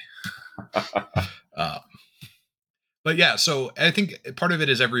for a day. But yeah, so I think part of it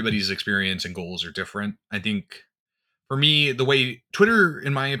is everybody's experience and goals are different. I think for me, the way Twitter,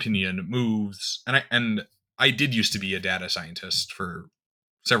 in my opinion, moves, and I did used to be a data scientist for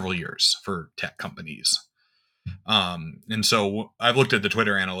several years for tech companies. And so I've looked at the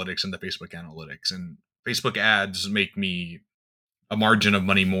Twitter analytics and the Facebook analytics, and Facebook ads make me a margin of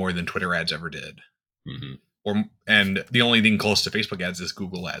money more than Twitter ads ever did. Mm-hmm. And the only thing close to Facebook ads is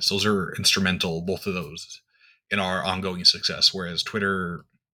Google ads. Those are instrumental, both of those, in our ongoing success. Whereas Twitter,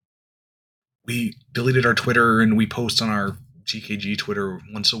 we deleted our Twitter and we post on our GKG Twitter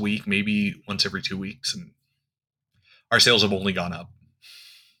once a week, maybe once every 2 weeks, and our sales have only gone up.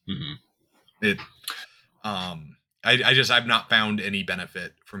 Mm-hmm. It, I've not found any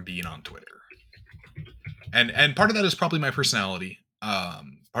benefit from being on Twitter, and part of that is probably my personality.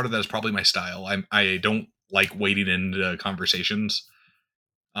 Part of that is probably my style. I don't like wading into conversations.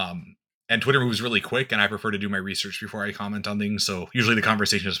 And Twitter moves really quick, and I prefer to do my research before I comment on things. So usually the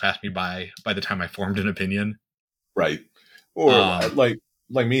conversation has passed me by the time I formed an opinion. Right. Or like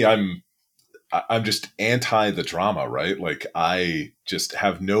me, I'm just anti the drama, right? Like I just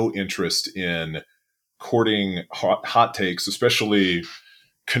have no interest in courting hot takes, especially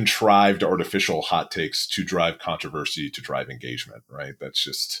contrived artificial hot takes to drive controversy, to drive engagement, right? That's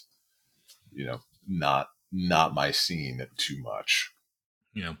just, not my scene too much.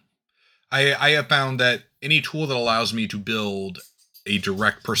 I have found that any tool that allows me to build a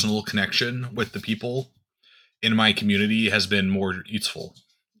direct personal connection with the people in my community has been more useful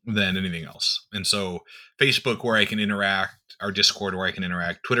than anything else. And so Facebook, where I can interact, our Discord, where I can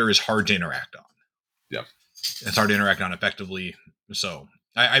interact, Twitter is hard to interact on. Yeah. It's hard to interact on effectively. So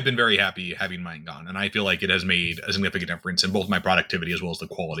I've been very happy having mine gone. And I feel like it has made a significant difference in both my productivity as well as the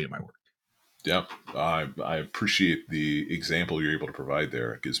quality of my work. Yeah, I appreciate the example you're able to provide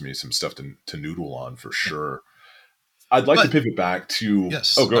there. It gives me some stuff to noodle on for sure. I'd like to pivot back to...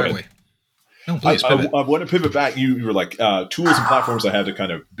 Yes. Oh, go ahead. Away. No, please pivot. I want to pivot back. You were like, tools and platforms I had to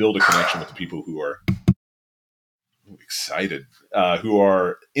kind of build a connection with the people who are excited, who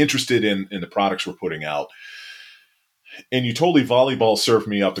are interested in the products we're putting out. And you totally volleyball served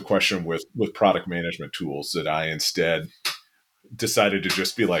me up the question with product management tools that I instead decided to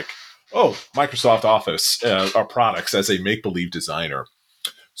just be like, oh, Microsoft Office, our products as a make-believe designer.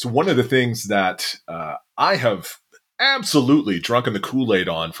 So one of the things that I have absolutely drunken the Kool-Aid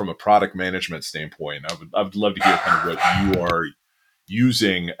on from a product management standpoint, I would love to hear kind of what you are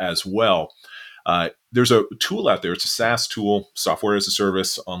using as well. There's a tool out there. It's a SaaS tool, software as a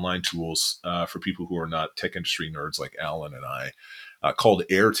service, online tools for people who are not tech industry nerds like Alan and I, called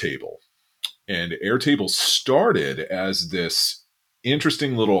Airtable. And Airtable started as this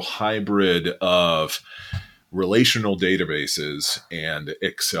interesting little hybrid of relational databases and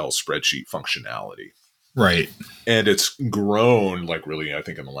Excel spreadsheet functionality. Right. And it's grown, like really, I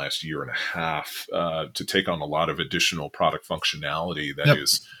think in the last year and a half, to take on a lot of additional product functionality that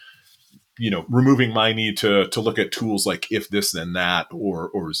is, removing my need to look at tools like If This Then That or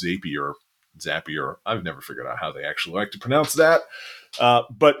Zapier. I've never figured out how they actually like to pronounce that.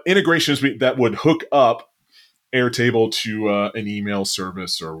 But integrations that would hook up Airtable to an email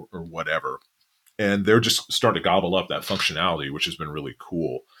service or whatever. And they're just starting to gobble up that functionality, which has been really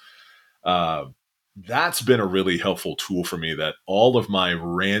cool. That's been a really helpful tool for me, that all of my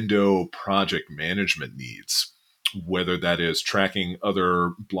rando project management needs, whether that is tracking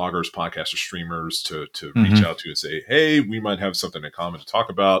other bloggers, podcasters, streamers to reach out to and say, hey, we might have something in common to talk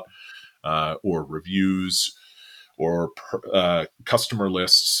about, or reviews, or customer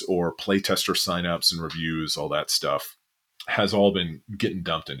lists, or playtester signups and reviews, all that stuff has all been getting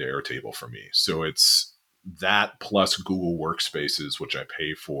dumped into Airtable for me. So it's that plus Google Workspaces, which I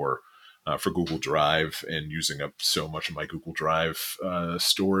pay for Google Drive, and using up so much of my Google Drive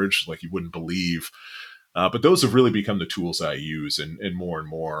storage like you wouldn't believe. But those have really become the tools I use, and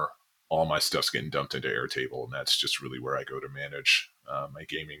more all my stuff's getting dumped into Airtable, and that's just really where I go to manage my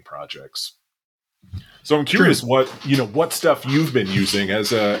gaming projects. So I'm curious what stuff you've been using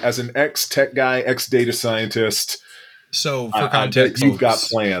as an ex-tech guy, ex-data scientist. So for context, you've got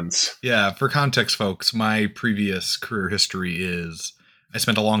plans. Yeah, for context, folks, my previous career history is I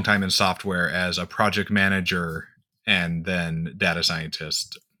spent a long time in software as a project manager and then data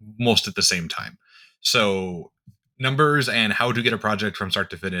scientist, most at the same time. So numbers and how to get a project from start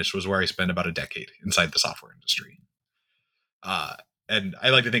to finish was where I spent about a decade inside the software industry. And I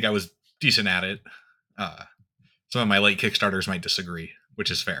like to think I was decent at it. Some of my late Kickstarters might disagree, which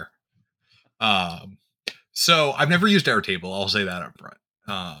is fair. So I've never used Airtable. I'll say that up front.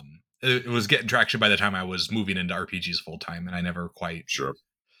 It was getting traction by the time I was moving into RPGs full time, and I never quite. Sure.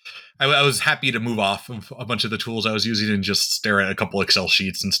 I was happy to move off of a bunch of the tools I was using and just stare at a couple Excel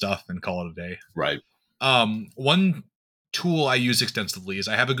sheets and stuff and call it a day. Right. One tool I use extensively is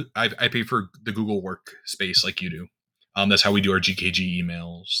I pay for the Google Workspace like you do. That's how we do our GKG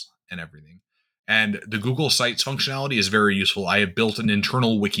emails and everything. And the Google Sites functionality is very useful. I have built an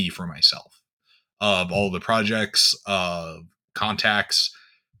internal wiki for myself of all the projects, of contacts,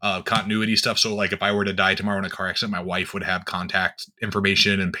 continuity stuff. So like if I were to die tomorrow in a car accident, my wife would have contact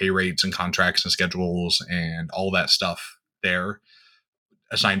information and pay rates and contracts and schedules and all that stuff there,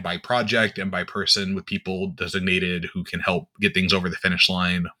 assigned by project and by person, with people designated who can help get things over the finish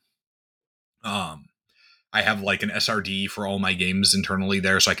line. I have like an SRD for all my games internally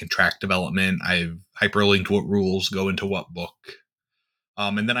there, so I can track development. I've hyperlinked what rules go into what book.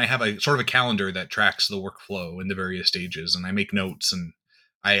 And then I have a sort of a calendar that tracks the workflow in the various stages, and I make notes and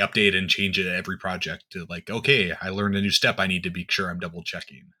I update and change it every project to like, okay, I learned a new step. I need to be sure I'm double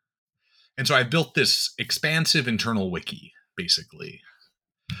checking. And so I built this expansive internal wiki, basically,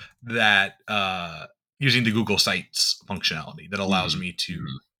 that using the Google Sites functionality that allows me to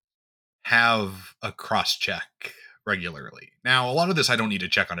have a cross check regularly. Now, a lot of this I don't need to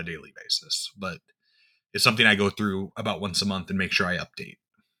check on a daily basis, but it's something I go through about once a month and make sure I update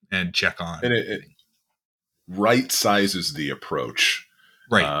and check on. And it right sizes the approach,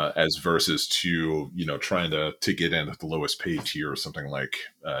 right. as versus to, trying to get in at the lowest paid tier or something like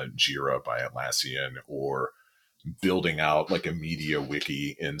Jira by Atlassian, or building out like a media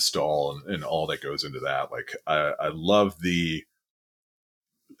wiki install and all that goes into that. Like I love the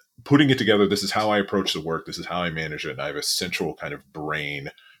putting it together. This is how I approach the work. This is how I manage it. And I have a central kind of brain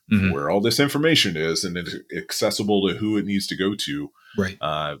for where all this information is, and it's accessible to who it needs to go to. Right.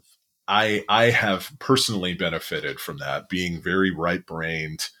 I have personally benefited from that, being very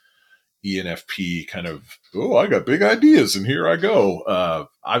right-brained, ENFP kind of, I got big ideas and here I go.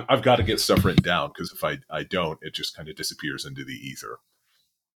 I've got to get stuff written down, because if I don't, it just kind of disappears into the ether.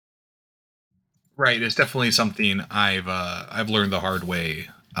 Right. It's definitely something I've learned the hard way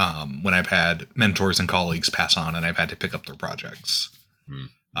when I've had mentors and colleagues pass on and I've had to pick up their projects. Mm-hmm.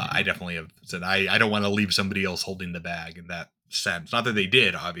 I definitely have said I don't want to leave somebody else holding the bag in that sense. Not that they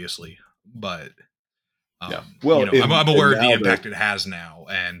did, obviously, but yeah. Well, I'm aware of the impact it has now,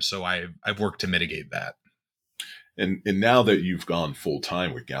 and so I've worked to mitigate that. And now that you've gone full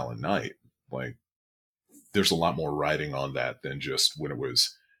time with Gallant Knight, like there's a lot more riding on that than just when it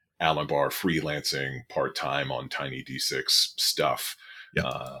was Alan Bahr freelancing part time on Tiny D6 stuff,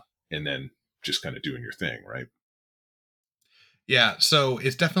 and then just kind of doing your thing, right? Yeah, so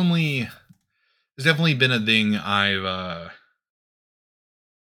it's definitely been a thing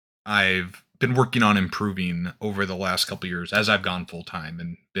I've been working on improving over the last couple of years as I've gone full time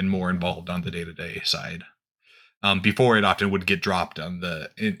and been more involved on the day-to-day side. Before, it often would get dropped on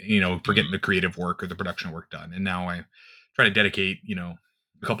for getting the creative work or the production work done. And now I try to dedicate, a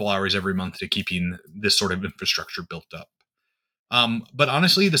couple hours every month to keeping this sort of infrastructure built up. But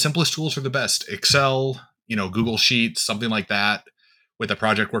honestly, the simplest tools are the best. Excel, Google Sheets, something like that, with a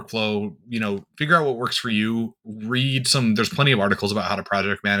project workflow. Figure out what works for you. Read there's plenty of articles about how to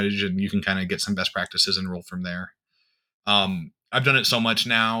project manage, and you can kind of get some best practices and roll from there. I've done it so much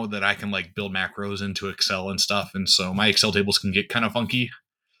now that I can like build macros into Excel and stuff. And so my Excel tables can get kind of funky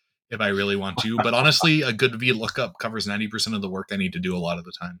if I really want to. But honestly, a good VLOOKUP covers 90% of the work I need to do a lot of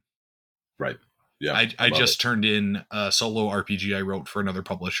the time. Right. Yeah. I just turned in a solo RPG I wrote for another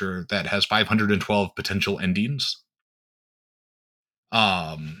publisher that has 512 potential endings.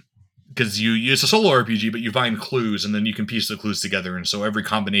 Because it's a solo RPG, but you find clues and then you can piece the clues together. And so every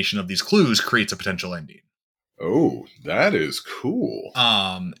combination of these clues creates a potential ending. Oh, that is cool.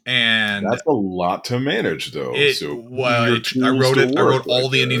 And that's a lot to manage, though. I wrote all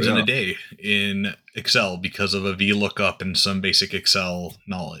the endings in a day in Excel because of a VLOOKUP and some basic Excel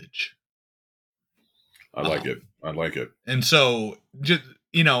knowledge. I like it. And so, just,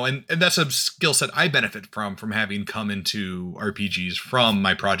 and that's a skill set I benefit from having come into RPGs from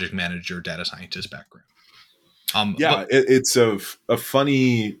my project manager, data scientist background. It's a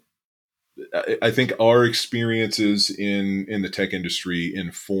funny. I think our experiences in the tech industry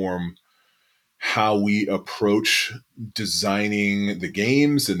inform how we approach designing the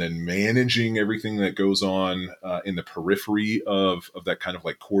games and then managing everything that goes on in the periphery of that kind of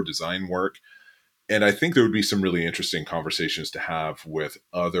like core design work. And I think there would be some really interesting conversations to have with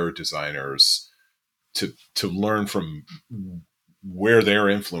other designers to learn from where their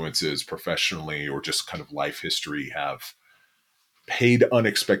influences professionally or just kind of life history have paid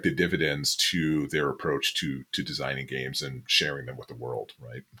unexpected dividends to their approach to designing games and sharing them with the world,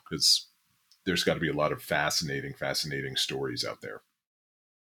 right? Because there's got to be a lot of fascinating stories out there.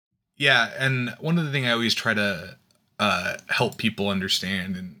 Yeah, and one of the things I always try to help people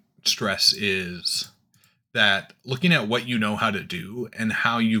understand and stress is that looking at what you know how to do and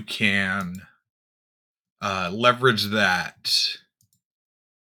how you can leverage that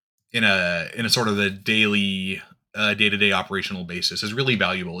in a sort of a daily day-to-day operational basis is really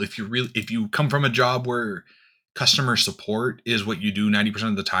valuable. If you come from a job where customer support is what you do 90%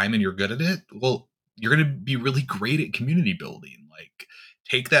 of the time and you're good at it, well, you're going to be really great at community building. Like,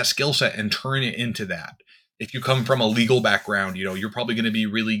 take that skill set and turn it into that. If you come from a legal background, you're probably going to be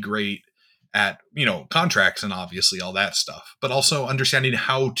really great at, contracts and obviously all that stuff, but also understanding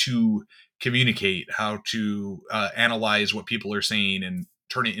how to communicate, how to analyze what people are saying and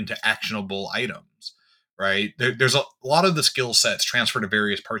turn it into actionable items, right? There's a lot of the skill sets transfer to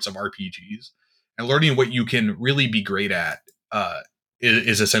various parts of RPGs, and learning what you can really be great at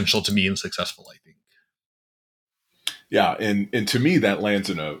is essential to being successful, I think. Yeah, and to me that lands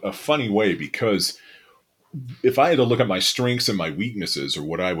in a funny way, because if I had to look at my strengths and my weaknesses, or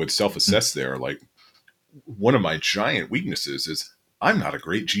what I would self-assess there, like, one of my giant weaknesses is I'm not a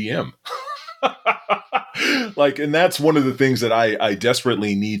great GM. Like, and that's one of the things that I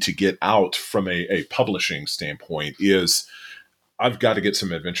desperately need to get out from a publishing standpoint is I've got to get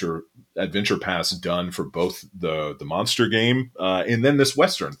some adventure pass done for both the monster game and then this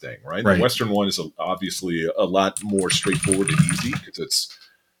Western thing, right? Right. The Western one is obviously a lot more straightforward and easy because it's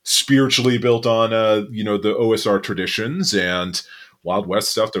spiritually built on the OSR traditions, and Wild West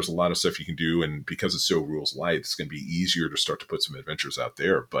stuff. There's a lot of stuff you can do, and because it's so rules light, it's going to be easier to start to put some adventures out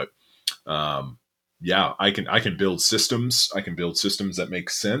there. But yeah, I can build systems. I can build systems that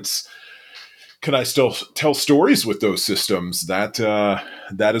make sense. Can I still tell stories with those systems? That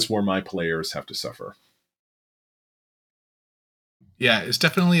is where my players have to suffer. Yeah, it's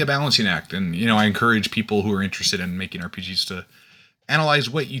definitely a balancing act. And, I encourage people who are interested in making RPGs to analyze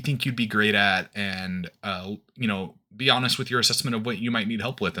what you think you'd be great at and, be honest with your assessment of what you might need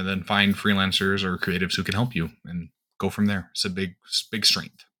help with, and then find freelancers or creatives who can help you and go from there. It's a big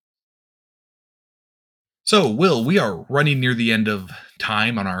strength. So, Will, we are running near the end of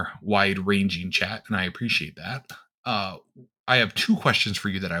time on our wide-ranging chat, and I appreciate that. Uh, I have 2 questions for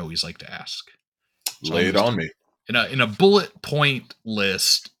you that I always like to ask. So Lay it on me. In a bullet point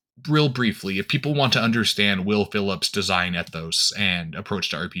list, real briefly, if people want to understand Will Phillips' design ethos and approach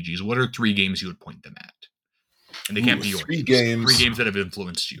to RPGs, what are 3 games you would point them at? And they can't be your 3 games. games. 3 games that have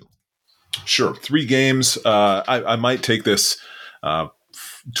influenced you. Sure, 3 games. I might take this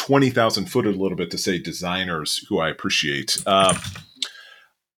 20,000 foot a little bit to say designers who I appreciate.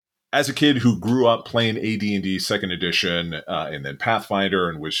 As a kid who grew up playing AD&D Second Edition and then Pathfinder,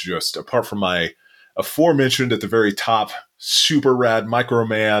 and was just, apart from my aforementioned at the very top, super rad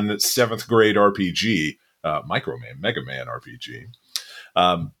Microman 7th grade RPG, Microman, Mega Man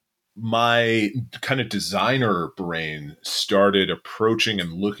RPG, my kind of designer brain started approaching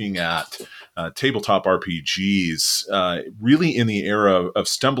and looking at tabletop RPGs really in the era of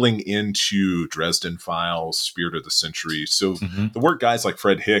stumbling into Dresden Files, Spirit of the Century. So the work guys like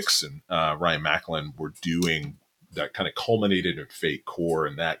Fred Hicks and Ryan Macklin were doing that kind of culminated in Fate Core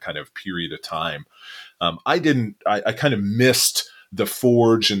and that kind of period of time. I kind of missed the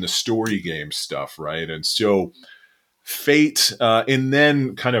Forge and the story game stuff, right? And so Fate, and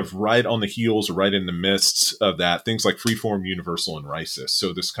then kind of right on the heels, right in the midst of that, things like Freeform, Universal, and Rysis.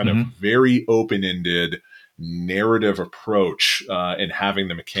 So this kind of very open-ended narrative approach and having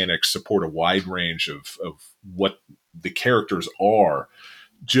the mechanics support a wide range of what the characters are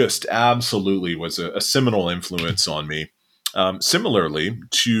just absolutely was a seminal influence on me. Similarly,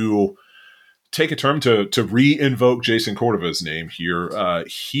 to take a term to re-invoke Jason Cordova's name here,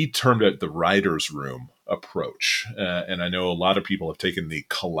 he termed it the writer's room approach. And I know a lot of people have taken the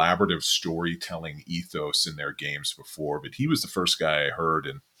collaborative storytelling ethos in their games before, but he was the first guy I heard,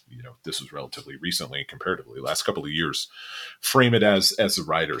 and this was relatively recently, comparatively last couple of years, frame it as the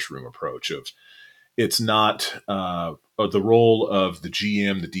writer's room approach of it's not the role of the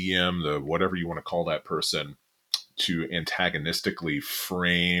GM, the DM, the whatever you want to call that person, to antagonistically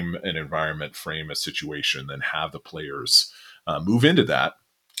frame an environment, frame a situation, then have the players move into that.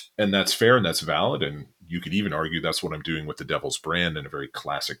 And that's fair and that's valid. And you could even argue that's what I'm doing with the Devil's Brand in a very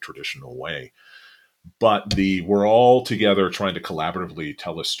classic, traditional way. But we're all together trying to collaboratively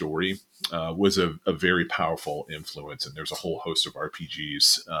tell a story was a very powerful influence. And there's a whole host of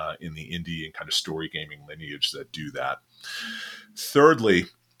RPGs in the indie and kind of story gaming lineage that do that. Thirdly,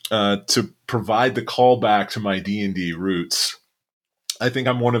 to provide the callback to my D&D roots, I think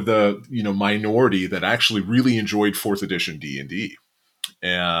I'm one of the minority that actually really enjoyed 4th edition D&D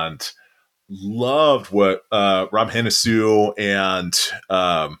and loved what Rob Hennessy and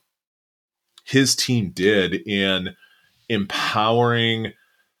his team did in empowering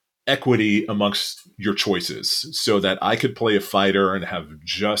equity amongst your choices so that I could play a fighter and have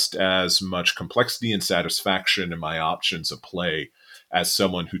just as much complexity and satisfaction in my options of play as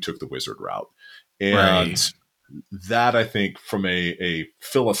someone who took the wizard route. And Right. that I think from a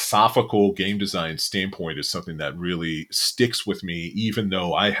philosophical game design standpoint is something that really sticks with me, even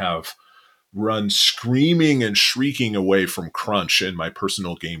though I have run screaming and shrieking away from crunch in my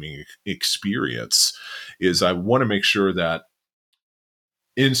personal gaming experience. Is I want to make sure that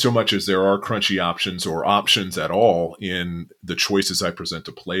in so much as there are crunchy options or options at all in the choices I present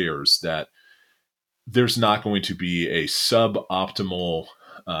to players, that there's not going to be a suboptimal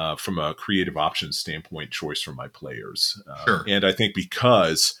from a creative options standpoint choice for my players. Sure. And I think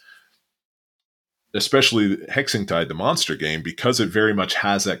because especially Hexingtide, the monster game, because it very much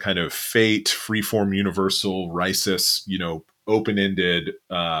has that kind of fate, freeform universal, Rhisus, open-ended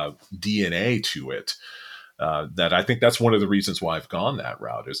DNA to it, that I think that's one of the reasons why I've gone that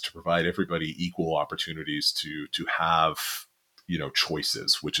route, is to provide everybody equal opportunities to have,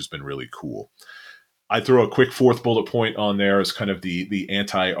 choices, which has been really cool. I throw a quick fourth bullet point on there as kind of the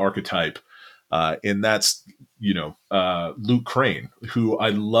anti-archetype. And that's, Luke Crane, who I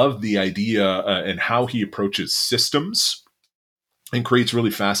love the idea and how he approaches systems and creates really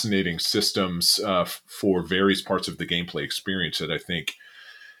fascinating systems for various parts of the gameplay experience that I think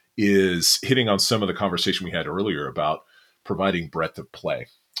is hitting on some of the conversation we had earlier about providing breadth of play.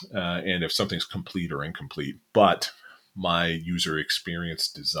 And if something's complete or incomplete, but my user experience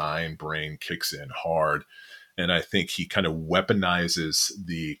design brain kicks in hard. And I think he kind of weaponizes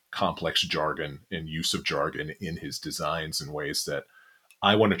the complex jargon and use of jargon in his designs in ways that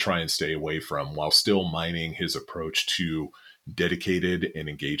I want to try and stay away from, while still mining his approach to dedicated and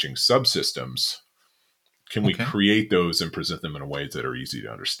engaging subsystems. Can we create those and present them in ways that are easy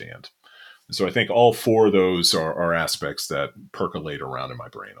to understand? And so I think all four of those are aspects that percolate around in my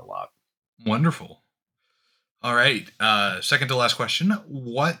brain a lot. Wonderful. All right. Second to last question.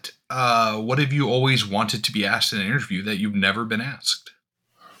 What have you always wanted to be asked in an interview that you've never been asked?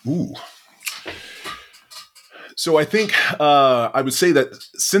 Ooh. So I think I would say that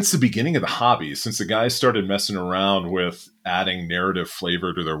since the beginning of the hobby, since the guys started messing around with adding narrative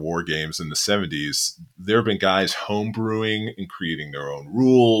flavor to their war games in the 70s, there have been guys homebrewing and creating their own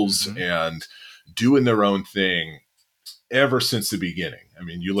rules and doing their own thing ever since the beginning. I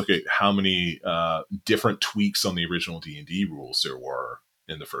mean, you look at how many different tweaks on the original D&D rules there were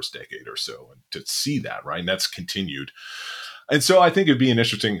in the first decade or so, and to see that, right? And that's continued. And so I think it'd be an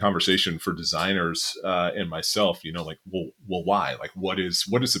interesting conversation for designers and myself, like, well, why? Like, what is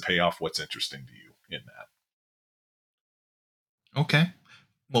the payoff? What's interesting to you in that? Okay.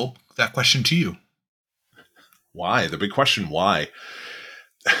 Well, that question to you. Why? The big question, why?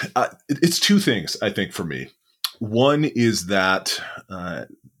 It's two things, I think, for me. One is that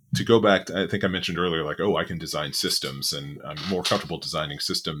to go back, I think I mentioned earlier, like, I can design systems, and I'm more comfortable designing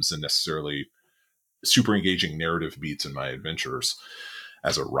systems than necessarily super engaging narrative beats in my adventures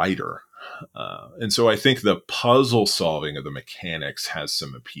as a writer. And so I think the puzzle solving of the mechanics has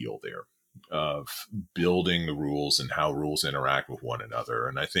some appeal there, of building the rules and how rules interact with one another.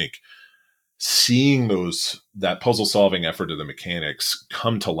 And I think seeing that puzzle solving effort of the mechanics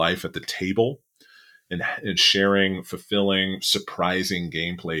come to life at the table and sharing fulfilling, surprising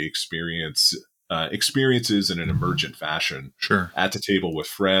gameplay experiences in an emergent fashion, at the table with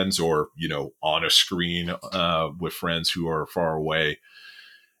friends, or on a screen with friends who are far away.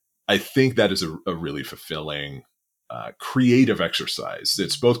 I think that is a really fulfilling creative exercise.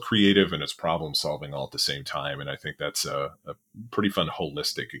 It's both creative and it's problem solving all at the same time, and I think that's a pretty fun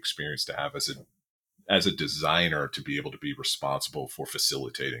holistic experience to have as a designer, to be able to be responsible for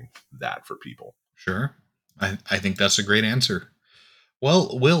facilitating that for people. Sure. I think that's a great answer.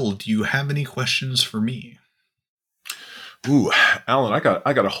 Well, Will, do you have any questions for me? Ooh, Alan, I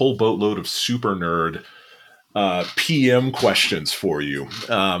got a whole boatload of super nerd PM questions for you.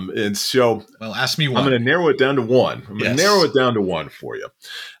 And so, well, ask me one. I'm going to narrow it down to one. I'm going to narrow it down to one for you.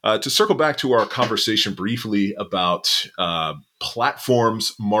 To circle back to our conversation briefly about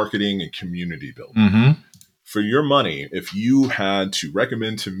platforms, marketing, and community building. For your money, if you had to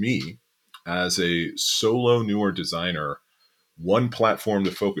recommend to me as a solo newer designer one platform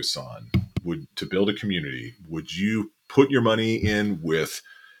to focus on, to build a community, would you put your money in with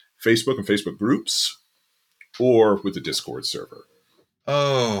Facebook and Facebook groups, or with the Discord server?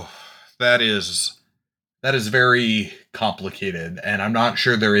 Oh, that is very complicated, and I'm not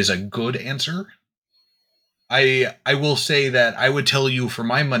sure there is a good answer. I will say that I would tell you, for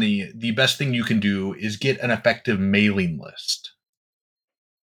my money, the best thing you can do is get an effective mailing list.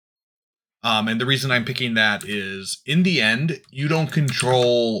 And the reason I'm picking that is, in the end, you don't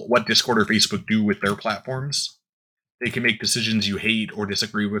control what Discord or Facebook do with their platforms. They can make decisions you hate or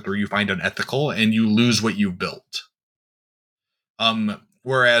disagree with or you find unethical, and you lose what you've built.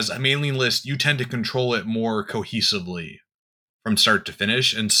 Whereas a mailing list, you tend to control it more cohesively from start to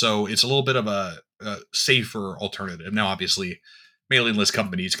finish. And so it's a little bit of a safer alternative. Now, obviously, mailing list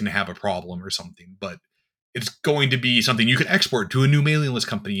companies can have a problem or something, but it's going to be something you can export to a new mailing list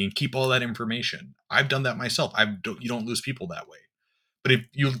company and keep all that information. I've done that myself. You don't lose people that way. But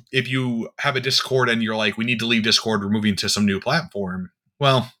if you have a Discord and you're like, we need to leave Discord, we're moving to some new platform,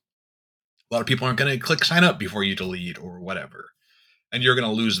 well, a lot of people aren't going to click sign up before you delete or whatever. And you're going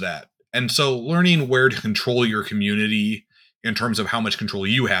to lose that. And so learning where to control your community in terms of how much control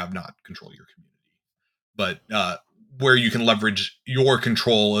you have, not control your community, but where you can leverage your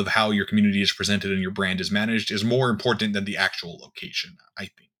control of how your community is presented and your brand is managed is more important than the actual location, I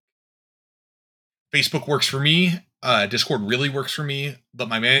think. Facebook works for me. Discord really works for me, but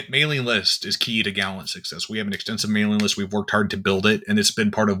my mailing list is key to Gallant success. We have an extensive mailing list. We've worked hard to build it, and it's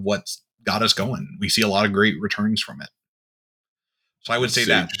been part of what's got us going. We see a lot of great returns from it. So I would say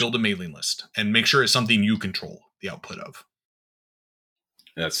that build a mailing list and make sure it's something you control the output of.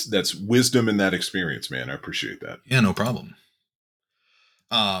 That's wisdom in that experience, man. I appreciate that. Yeah, no problem.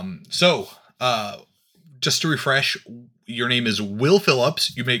 So just to refresh, your name is Will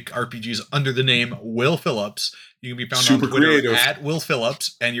Phillips. You make RPGs under the name Will Phillips. You can be found on Twitter creative. At Will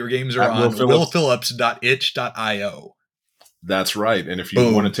Phillips, and your games are on willphillips.itch.io. That's right. And if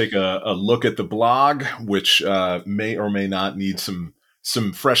you want to take a look at the blog, which may or may not need some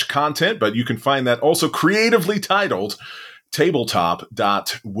fresh content, but you can find that also creatively titled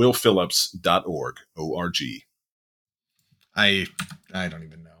tabletop.willphillips.org. O-R-G. I don't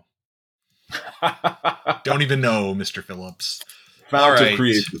even know. Don't even know, Mr. Phillips. Fount of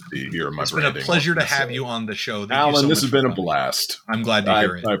creativity here in my branding. It's been a pleasure to have you on the show. Thank Alan, this has been a blast. I'm glad to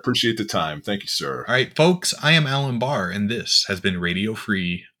hear it. I appreciate the time. Thank you, sir. All right, folks, I am Alan Bahr, and this has been Radio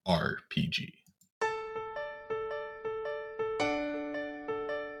Free RPG.